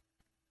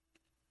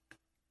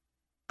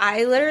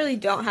 I literally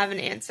don't have an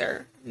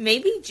answer.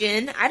 Maybe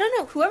Jin. I don't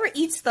know. Whoever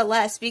eats the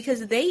less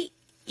because they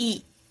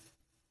eat.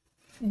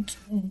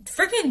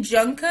 Freaking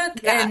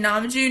Jungkook and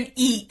Namjoon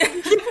eat.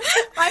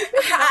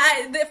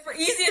 The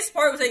easiest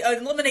part was like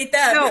eliminate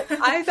them. No,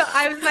 I thought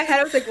I was in my head.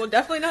 I was like, well,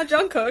 definitely not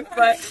Jungkook,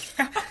 but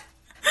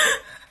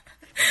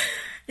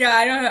yeah,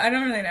 I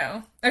don't really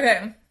know.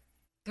 Okay,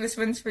 this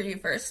one's for you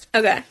first.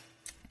 okay.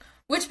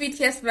 Which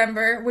BTS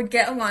member would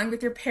get along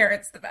with your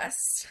parents the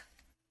best?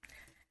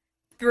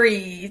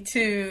 3,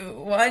 2,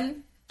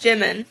 1.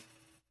 Jimin.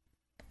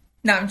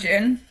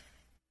 Namjoon.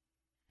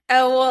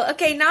 Oh well,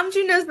 okay.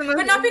 Namjoon knows the most,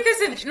 But not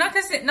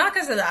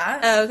because of that.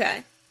 Oh,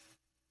 okay.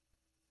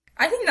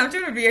 I think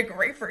Namjoon would be a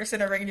great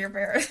person to bring to your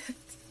parents. To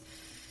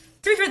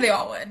be fair, they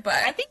all would, but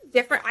I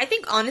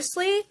think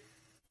honestly,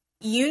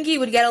 Yoongi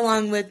would get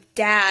along with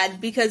Dad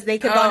because they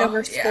could bond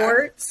over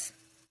sports.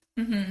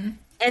 Mm-hmm.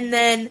 And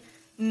then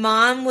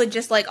Mom would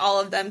just like all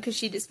of them because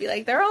she'd just be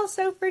like, they're all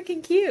so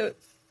freaking cute.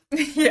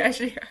 Yeah,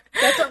 she.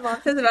 That's what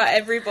Mom says about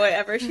every boy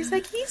ever. She's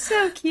like, he's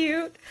so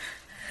cute.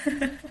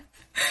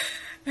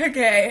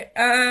 Okay,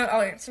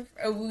 I'll answer.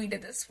 Oh, we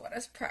did this one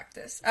as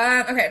practice.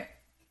 Okay.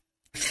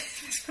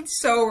 This one's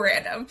so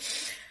random.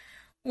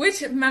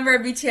 Which member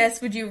of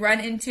BTS would you run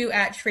into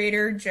at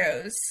Trader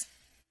Joe's?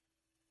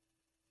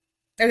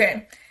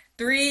 Okay,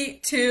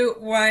 3, 2,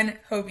 1,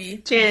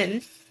 Hobie.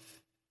 Jin.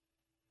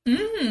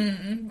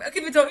 Okay,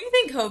 but don't you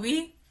think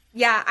Hobie?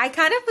 Yeah, I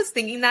kind of was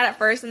thinking that at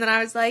first, and then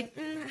I was like,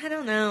 I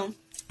don't know.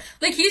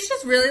 Like, he's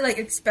just really, like,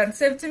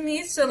 expensive to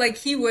me, so, like,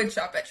 he would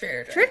shop at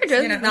Trader Joe's. Trader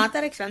Joe's is not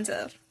that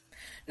expensive.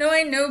 No,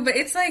 I know, but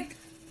it's like,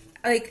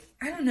 I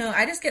don't know,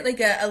 I just get, like,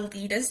 a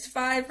elitist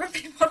vibe from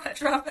people that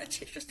shop at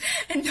Trader Joe's,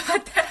 and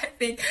not that I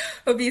think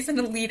Hobie's an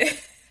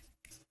elitist.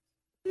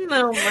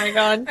 Oh my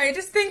god. I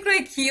just think,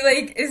 like, he,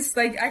 like, is,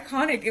 like,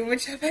 iconic and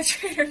would shop at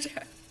Trader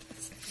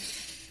Joe's.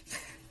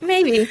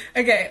 Maybe.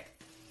 Okay.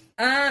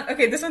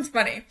 Okay, this one's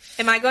funny.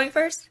 Am I going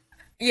first?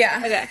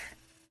 Yeah. Okay.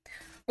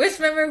 Which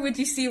member would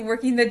you see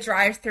working the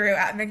drive-thru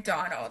at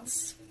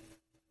McDonald's?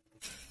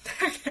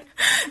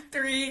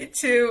 3,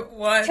 2,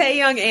 1.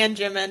 Taeyoung and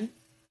Jimin.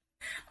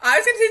 I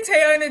was gonna say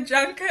Taeyeon and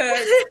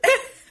Jungkook.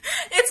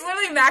 It's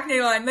literally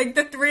McNay line. Like,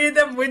 the three of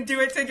them would do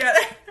it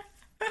together.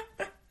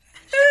 And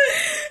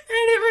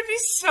it would be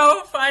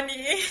so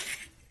funny.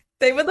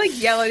 They would,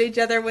 like, yell at each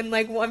other when,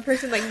 like, one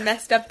person, like,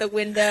 messed up the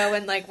window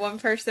and, like, one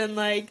person,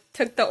 like,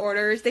 took the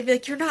orders. They'd be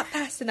like, you're not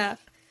fast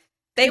enough.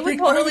 They would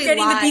totally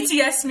getting lie. the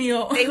BTS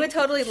meal. They would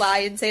totally lie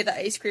and say the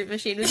ice cream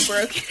machine was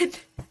broken.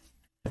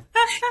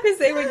 Because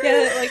they would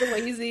get, like,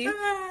 lazy.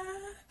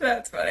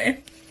 That's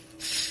funny.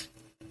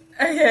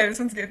 Okay, this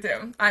one's good,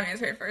 too. I'm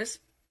answering first.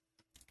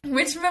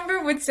 Which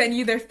member would send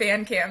you their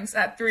fan cams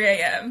at 3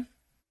 a.m.?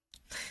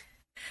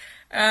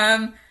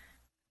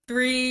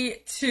 3,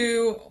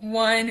 2,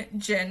 1,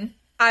 Jin.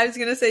 I was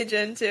gonna say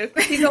Jin too.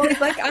 He's always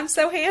like, I'm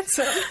so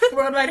handsome.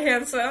 Worldwide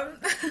handsome.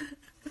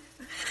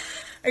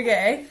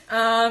 Okay.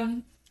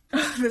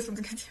 This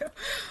one's good too.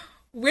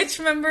 Which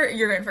member,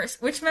 you're going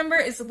first. Which member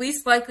is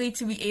least likely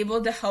to be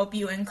able to help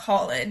you in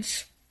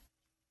college?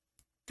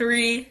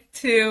 3,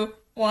 2,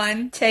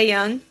 1.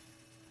 Taeyoung.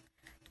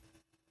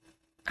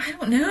 I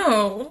don't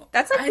know.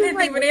 That's like I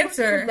didn't even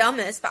answer. The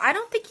dumbest, but I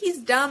don't think he's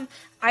dumb.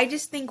 I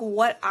just think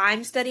what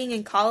I'm studying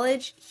in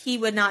college, he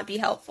would not be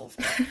helpful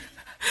for.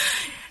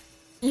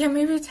 Yeah,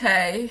 maybe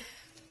Tae.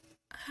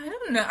 I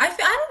don't know. I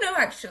don't know,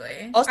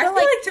 actually. Also, I feel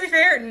like, to be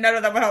fair, none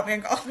of them would help me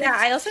in college. Yeah,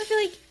 I also feel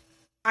like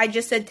I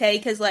just said Tae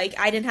because, like,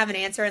 I didn't have an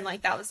answer, and,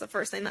 like, that was the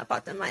first thing that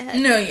popped in my head.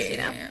 No,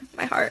 yeah.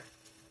 My heart.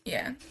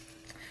 Yeah.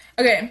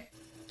 Okay.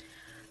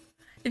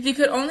 If you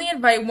could only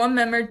invite one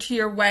member to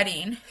your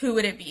wedding, who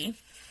would it be?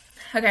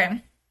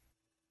 Okay.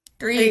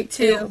 3,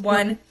 2,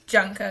 1.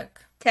 Jungkook.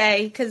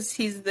 Tae, because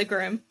he's the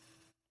groom.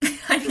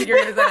 I knew you were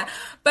going to say that.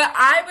 But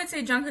I would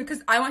say Jungkook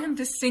because I want him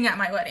to sing at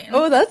my wedding.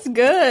 Oh, that's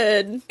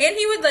good. And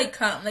he would, like,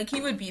 come. Like,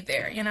 he would be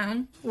there, you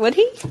know? Would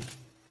he?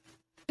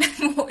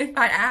 Well, if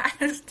I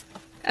asked.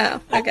 Oh,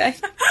 okay.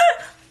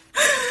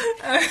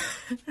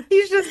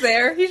 He's just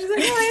there. He's just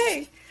like, oh,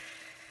 hey.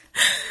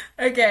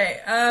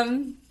 Okay,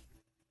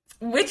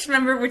 which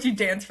member would you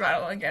dance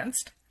battle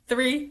against?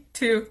 3,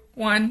 2,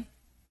 1.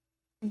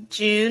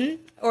 June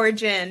or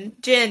Jin?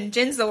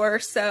 Jin's the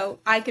worst, so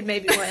I could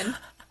maybe win.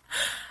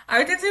 I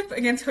would dance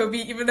against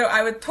Hobie, even though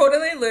I would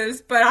totally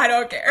lose, but I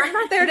don't care. I'm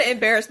not there to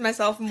embarrass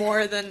myself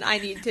more than I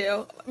need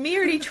to. Me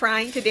already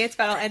trying to dance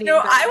battle any. No,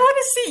 I want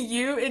to see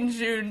you and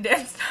June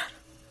dance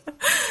battle.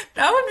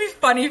 That would be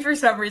funny for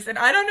some reason.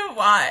 I don't know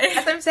why.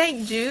 That's what I'm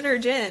saying, June or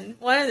Jin.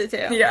 One of the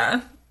two.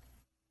 Yeah.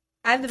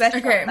 I have the best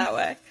shot that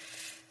way.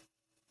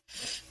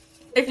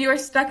 If you are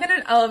stuck in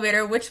an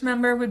elevator, which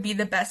member would be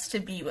the best to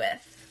be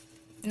with?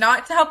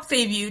 Not to help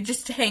save you,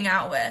 just to hang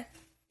out with.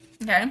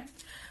 Okay?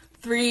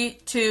 3,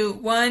 2,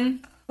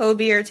 1.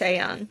 Hobie or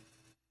Taeyoung?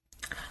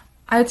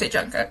 I would say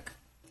Jungkook.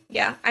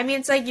 Yeah. I mean,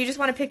 it's like you just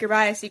want to pick your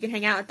bias so you can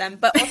hang out with them.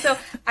 But also,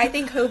 I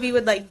think Hobie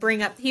would, like,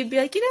 bring up... He'd be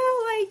like, you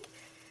know, like...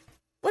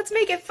 Let's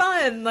make it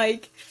fun,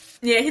 like...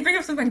 Yeah, he'd bring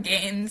up some fun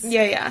games.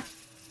 Yeah.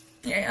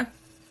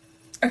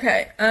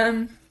 Okay,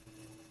 I'm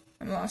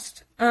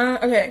lost.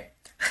 Okay.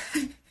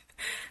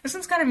 This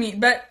one's kind of mean,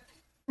 but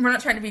we're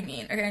not trying to be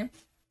mean, okay?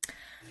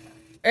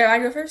 I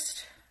go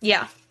first?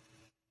 Yeah.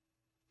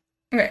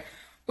 Okay.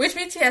 Which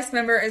BTS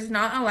member is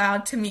not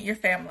allowed to meet your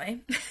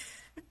family?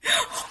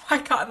 Oh my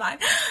god, mine.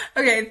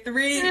 Okay,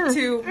 3,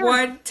 2,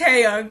 1,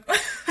 Taeyoung.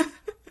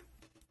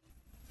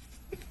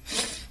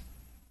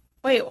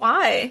 Wait,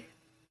 why?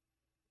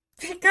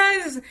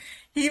 Because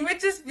he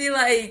would just be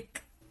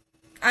like,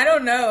 I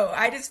don't know.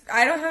 I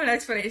don't have an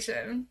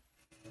explanation.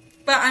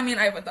 But, I mean,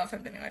 I would love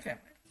him to meet my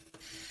family.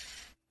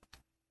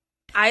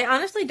 I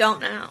honestly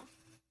don't know.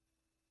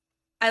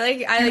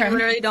 I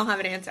literally don't have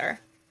an answer.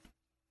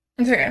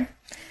 It's okay.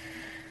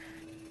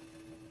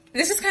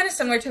 This is kind of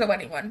similar to the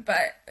wedding one,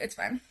 but it's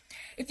fine.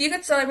 If you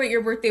could celebrate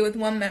your birthday with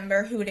one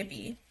member, who would it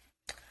be?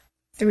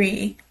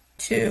 3,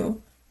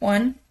 2,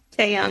 1.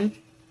 Taeyoung.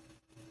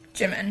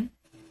 Jimin.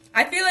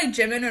 I feel like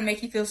Jimin would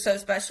make you feel so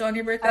special on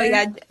your birthday. Oh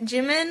yeah,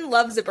 Jimin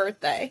loves a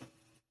birthday.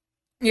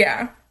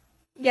 Yeah.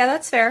 Yeah,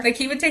 that's fair. Like,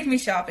 he would take me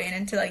shopping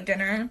and to, like,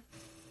 dinner.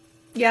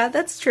 Yeah,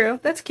 that's true.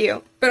 That's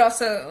cute. But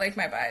also, like,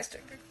 my bias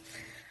drinker.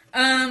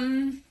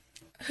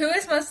 Who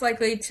is most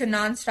likely to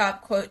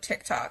nonstop quote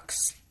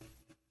TikToks?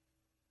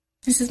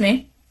 This is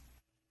me.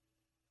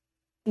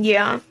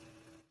 Yeah.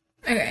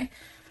 Okay.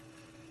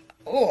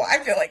 Oh, I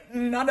feel like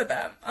none of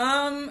them.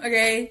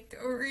 Okay.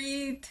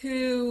 3,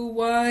 2,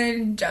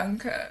 1,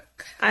 Jungkook.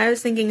 I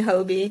was thinking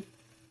Hobie.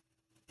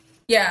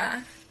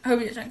 Yeah.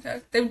 Hobie and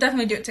Jungkook. They would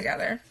definitely do it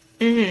together.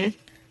 Mm-hmm.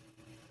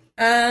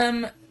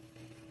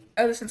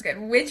 Oh, this one's good.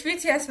 Which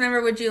BTS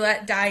member would you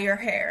let dye your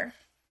hair?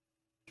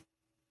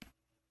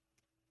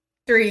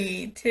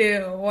 3,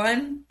 2,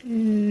 1.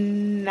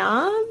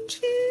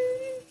 Namjoon?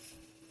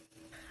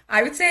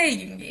 I would say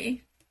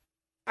Yoongi.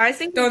 I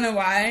think... Don't know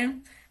why,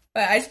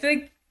 but I just feel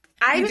like...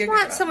 I just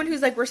want someone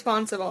who's, like,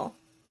 responsible.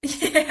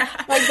 Yeah.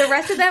 Like, the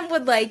rest of them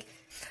would, like...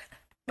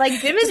 Like,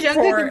 Jim and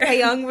Jungkook and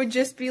Taeyoung would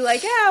just be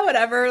like, yeah,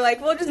 whatever.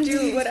 Like, we'll just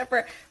do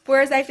whatever.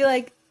 Whereas I feel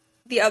like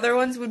the other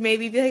ones would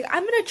maybe be like,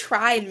 I'm gonna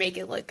try and make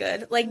it look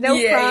good. Like, no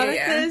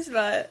promises,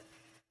 but...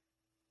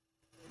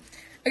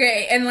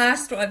 Okay, and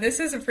last one. This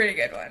is a pretty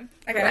good one.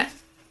 Okay.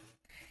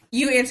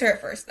 You answer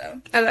it first,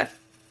 though. Okay.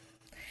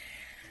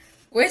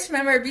 Which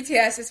member of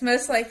BTS is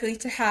most likely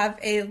to have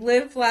a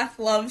live, laugh,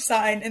 love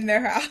sign in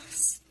their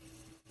house?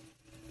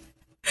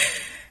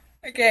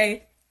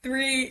 Okay,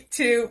 3,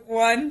 2,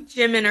 1.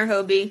 Jimin or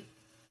Hobie?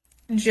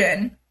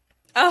 Jin.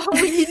 Oh,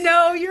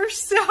 no, you're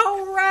so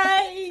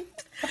right.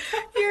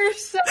 You're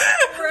so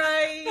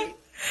right.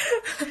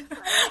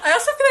 I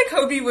also feel like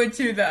Hobie would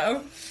too,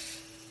 though.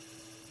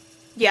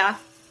 Yeah.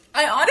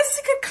 I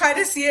honestly could kind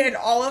of see it in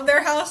all of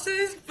their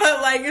houses,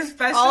 but, like,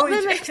 especially... All of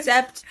them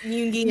except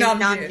Yoongi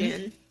and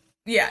Namjoon.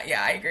 Yeah,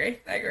 I agree.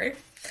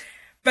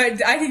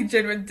 But I think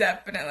Jin would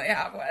definitely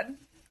have one.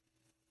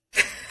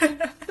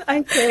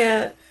 I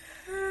can't.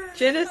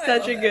 Gin is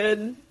such a it.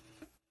 good.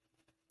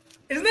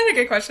 Isn't that a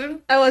good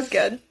question? That was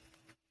good.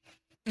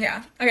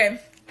 Yeah. Okay.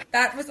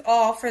 That was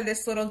all for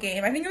this little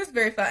game. I think it was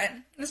very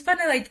fun. It was fun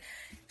to like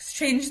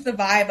change the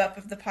vibe up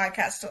of the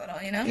podcast a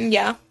little, you know?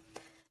 Yeah.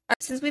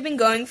 Since we've been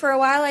going for a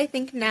while, I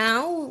think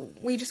now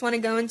we just want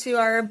to go into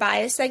our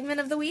bias segment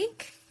of the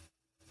week.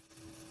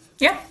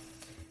 Yeah.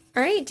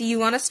 All right. Do you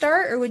want to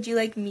start, or would you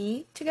like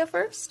me to go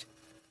first?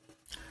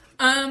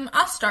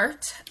 I'll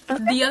start.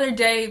 Okay. The other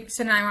day,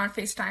 Sid and I were on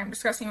FaceTime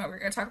discussing what we were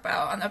going to talk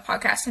about on the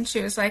podcast, and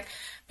she was like,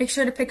 make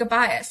sure to pick a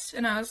bias.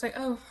 And I was like,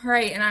 oh,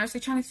 right. And I was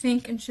like trying to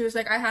think, and she was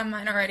like, I have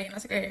mine already. And I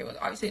was like, okay, well,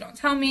 obviously don't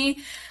tell me.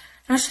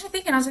 And I was trying to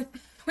think, and I was like,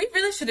 we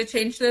really should have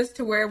changed this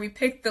to where we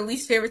picked the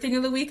least favorite thing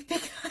of the week,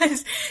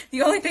 because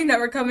the only thing that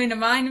were coming to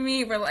mind to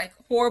me were like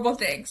horrible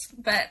things.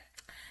 But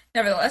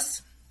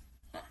nevertheless,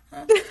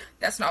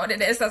 that's not what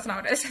it is. That's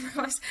not what it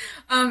is.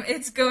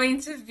 It's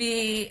going to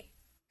be,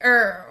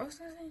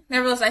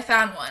 nevertheless, I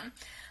found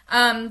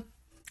one.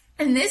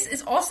 And this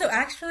is also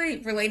actually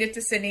related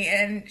to Sydney,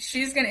 and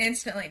she's going to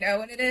instantly know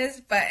what it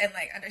is, and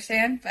like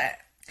understand, but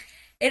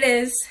it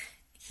is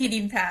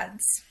heating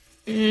pads.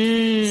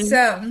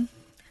 So,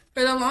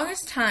 for the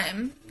longest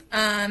time,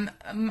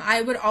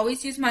 I would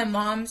always use my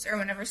mom's, or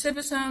whenever Sid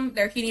was home,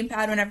 their heating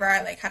pad whenever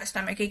I like had a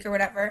stomachache or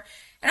whatever.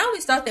 And I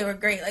always thought they were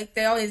great. Like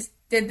they always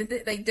did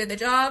the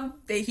job.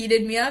 They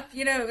heated me up.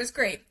 You know, it was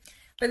great.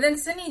 But then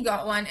Sydney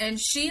got one, and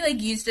she like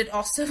used it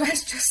also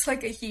as just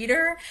like a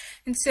heater.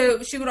 And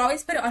so she would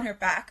always put it on her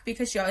back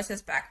because she always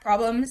has back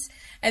problems.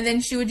 And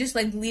then she would just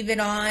like leave it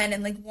on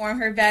and like warm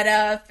her bed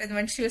up. And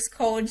when she was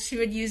cold, she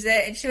would use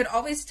it. And she would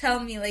always tell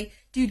me like,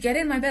 dude, get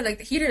in my bed, like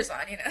the heater's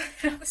on, you know,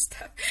 and all this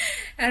stuff.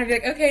 And I'd be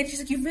like, okay. And she's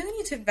like, you really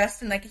need to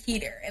invest in like a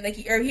heater and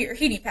like or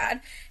heating pad.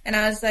 And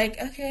I was like,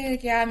 okay,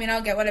 like, yeah, I mean,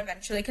 I'll get one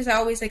eventually, because I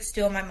always like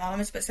steal my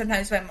mom's, but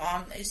sometimes my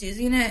mom is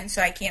using it, and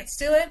so I can't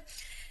steal it.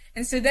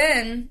 And so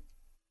then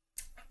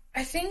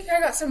I think I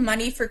got some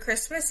money for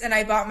Christmas, and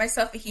I bought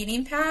myself a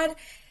heating pad.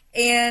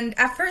 And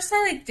at first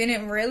I like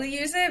didn't really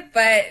use it,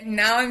 but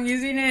now I'm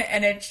using it,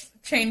 and it's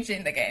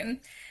changing the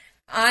game.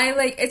 I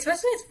like,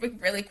 especially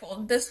it's really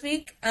cold this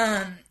week,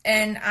 and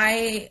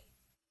I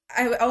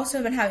also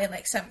have been having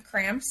like some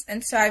cramps,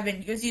 and so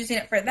was using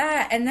it for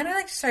that. And then I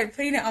like started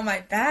putting it on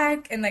my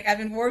back, and like I've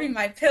been warming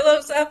my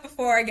pillows up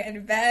before I get into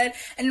bed.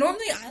 And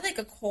normally I like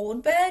a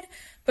cold bed,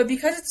 but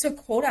because it's so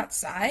cold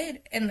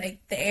outside and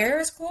like the air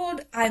is cold,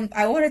 I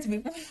want it to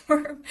be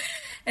warm.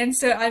 And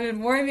so I've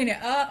been warming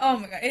it up. Oh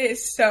my god, it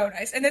is so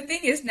nice. And the thing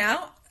is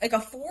now, like a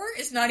 4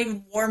 is not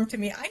even warm to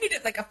me. I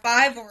needed like a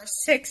 5 or a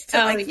 6 to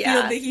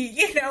feel the heat,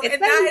 you know. It's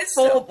and that is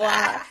full so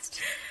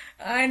blast.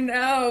 bad. I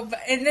know, but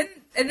and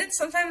then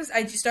sometimes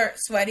I just start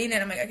sweating,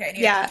 and I'm like, okay, I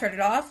need to turn it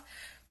off.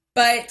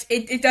 But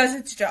it does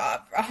its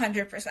job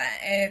 100%,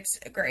 and it's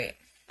great.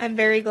 I'm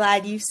very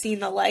glad you've seen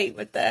the light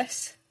with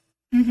this.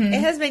 Mm-hmm. It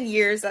has been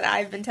years that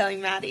I've been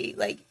telling Maddie,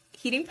 like,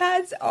 heating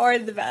pads are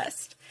the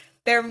best.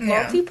 They're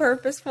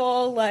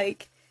multi-purposeful,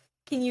 like,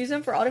 can use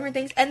them for all different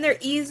things, and they're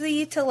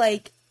easy to,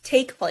 like,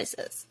 take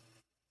places.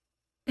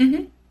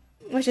 Mm-hmm.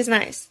 Which is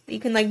nice. You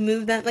can, like,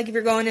 move them, like, if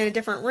you're going in a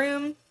different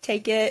room,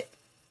 take it,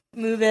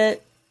 move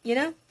it, you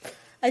know?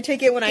 I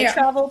take it when I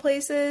travel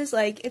places,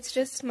 like, it's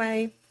just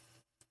my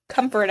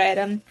comfort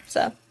item,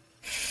 so.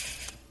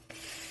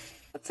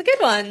 That's a good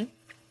one.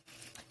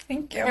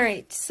 Thank you. All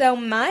right, so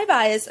my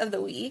bias of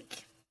the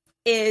week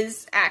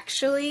is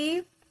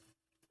actually,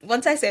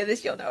 once I say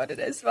this, you'll know what it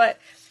is, but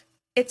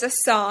it's a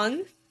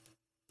song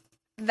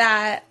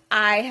that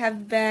I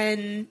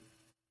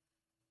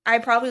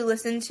probably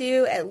listen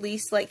to at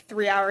least like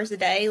 3 hours a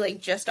day,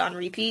 like just on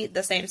repeat,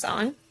 the same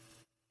song.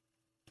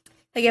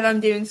 Like if I'm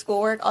doing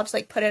schoolwork, I'll just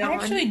like put it on. I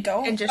actually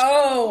don't. And just, I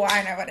know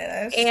what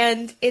it is.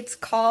 And it's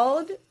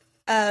called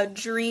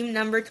Dream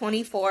Number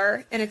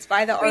 24, and it's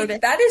by the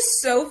artist. That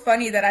is so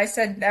funny that I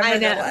said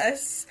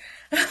nevertheless.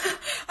 I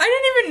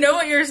didn't even know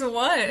what yours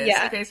was.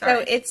 Yeah. Okay,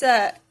 sorry.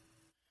 So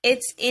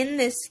it's in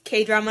this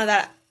K-drama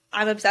that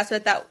I'm obsessed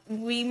with that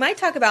we might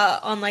talk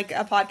about on like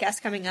a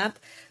podcast coming up,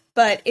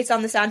 but it's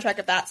on the soundtrack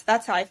of that, so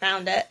that's how I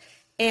found it.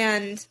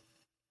 And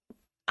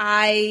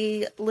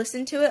I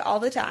listen to it all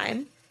the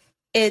time.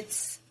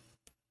 It's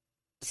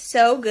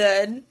so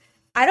good.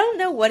 I don't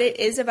know what it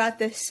is about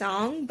this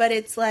song, but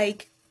it's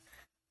like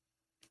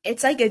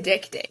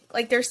addicting.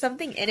 Like there's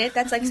something in it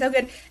that's like so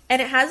good,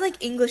 and it has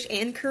like English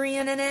and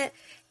Korean in it,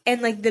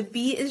 and like the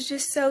beat is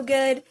just so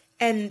good.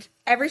 And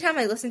every time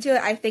I listen to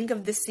it, I think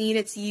of the scene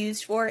it's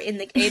used for in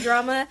the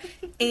K-drama,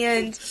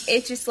 and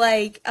it's just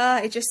like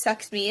it just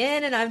sucks me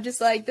in, and I'm just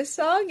like, this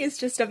song is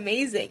just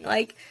amazing.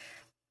 Like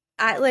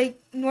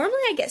normally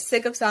I get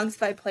sick of songs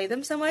if I play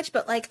them so much,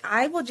 but like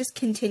I will just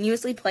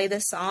continuously play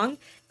this song,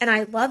 and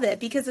I love it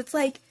because it's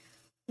like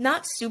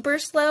not super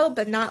slow,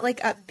 but not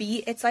like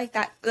upbeat. It's like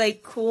that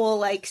like cool,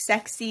 like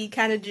sexy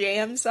kind of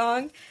jam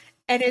song,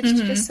 and it's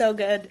just so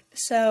good.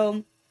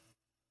 So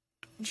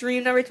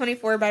Dream Number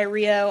 24 by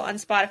Rio on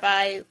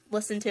Spotify.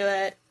 Listen to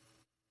it.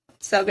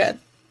 So good.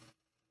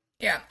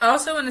 Yeah. I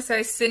also want to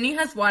say Sydney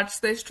has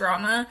watched this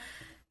drama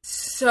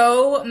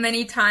so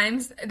many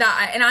times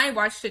that I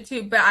watched it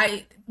too, but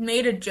I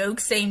made a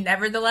joke saying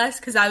nevertheless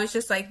because I was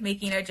just like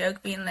making a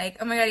joke being like,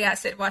 oh my god, yeah,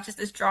 Sid watches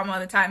this drama all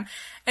the time.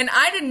 And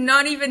I did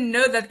not even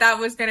know that that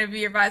was going to be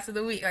your bias of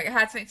the week. Like it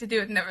had something to do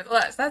with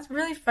nevertheless. That's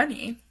really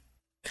funny.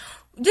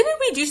 Didn't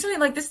we do something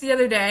like this the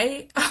other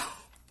day? Oh,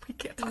 we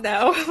can't talk.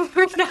 No,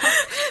 we're not.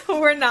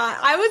 We're not.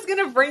 I was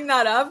going to bring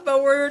that up,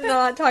 but we're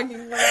not talking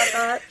about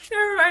that.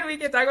 Never mind, we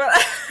can't talk about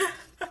that.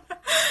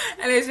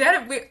 Anyways,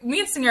 me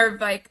and Sydney are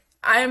like,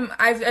 I know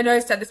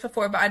I've said this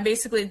before, but I'm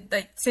basically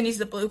like Cindy's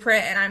the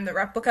blueprint and I'm the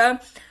replica.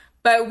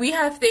 But we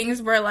have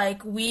things where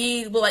like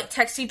we will like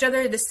text each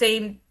other the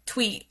same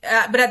tweet,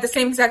 but at the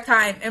same exact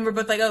time, and we're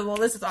both like, oh well,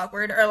 this is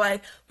awkward. Or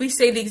like we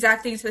say the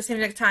exact things at the same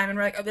exact time, and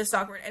we're like, oh, this is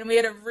awkward. And we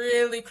had a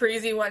really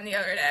crazy one the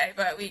other day,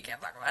 but we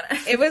can't talk about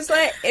it. It was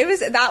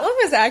that one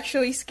was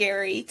actually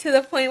scary to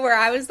the point where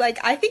I was like,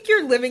 I think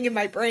you're living in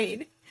my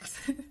brain.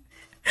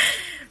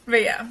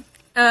 But yeah.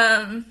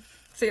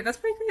 So yeah, that's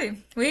pretty crazy.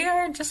 We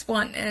are just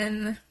one,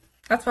 and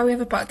that's why we have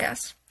a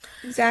podcast.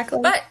 Exactly.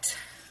 But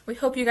we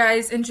hope you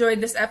guys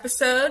enjoyed this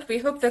episode. We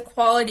hope the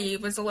quality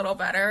was a little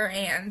better,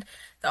 and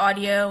the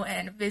audio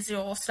and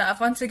visual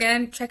stuff. Once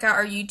again, check out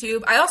our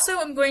YouTube. I also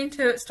am going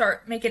to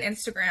start making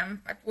Instagram.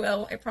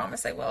 I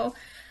promise I will.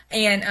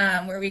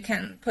 And where we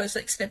can post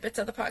like snippets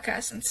of the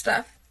podcast and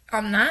stuff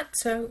on that.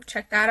 So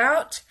check that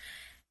out.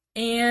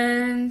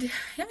 And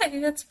yeah, I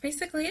think that's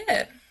basically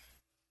it.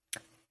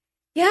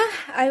 Yeah,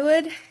 I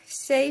would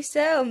say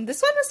so.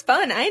 This one was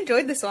fun. I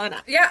enjoyed this one.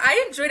 Yeah,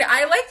 I enjoyed it.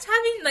 I liked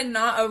having, like,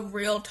 not a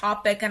real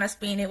topic and us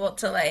being able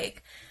to,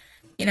 like,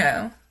 you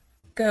know,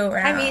 go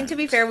around. I mean, to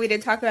be fair, we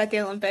did talk about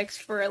the Olympics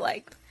for,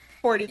 like,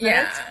 40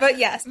 minutes. But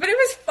yes. But it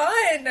was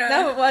fun.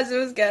 No, it was. It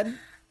was good.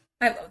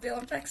 I love the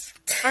Olympics.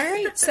 All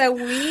right, so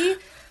we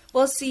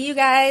will see you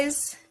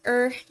guys,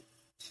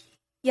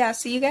 yeah,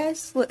 see you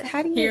guys.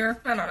 How do you hear?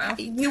 I don't know.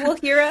 You will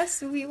hear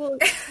us. We will.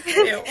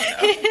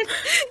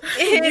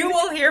 You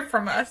will hear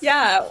from us.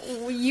 Yeah,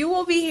 you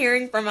will be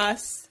hearing from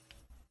us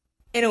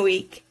in a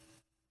week.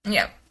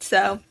 Yep.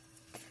 So,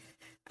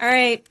 all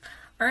right.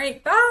 All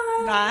right.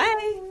 Bye.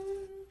 Bye.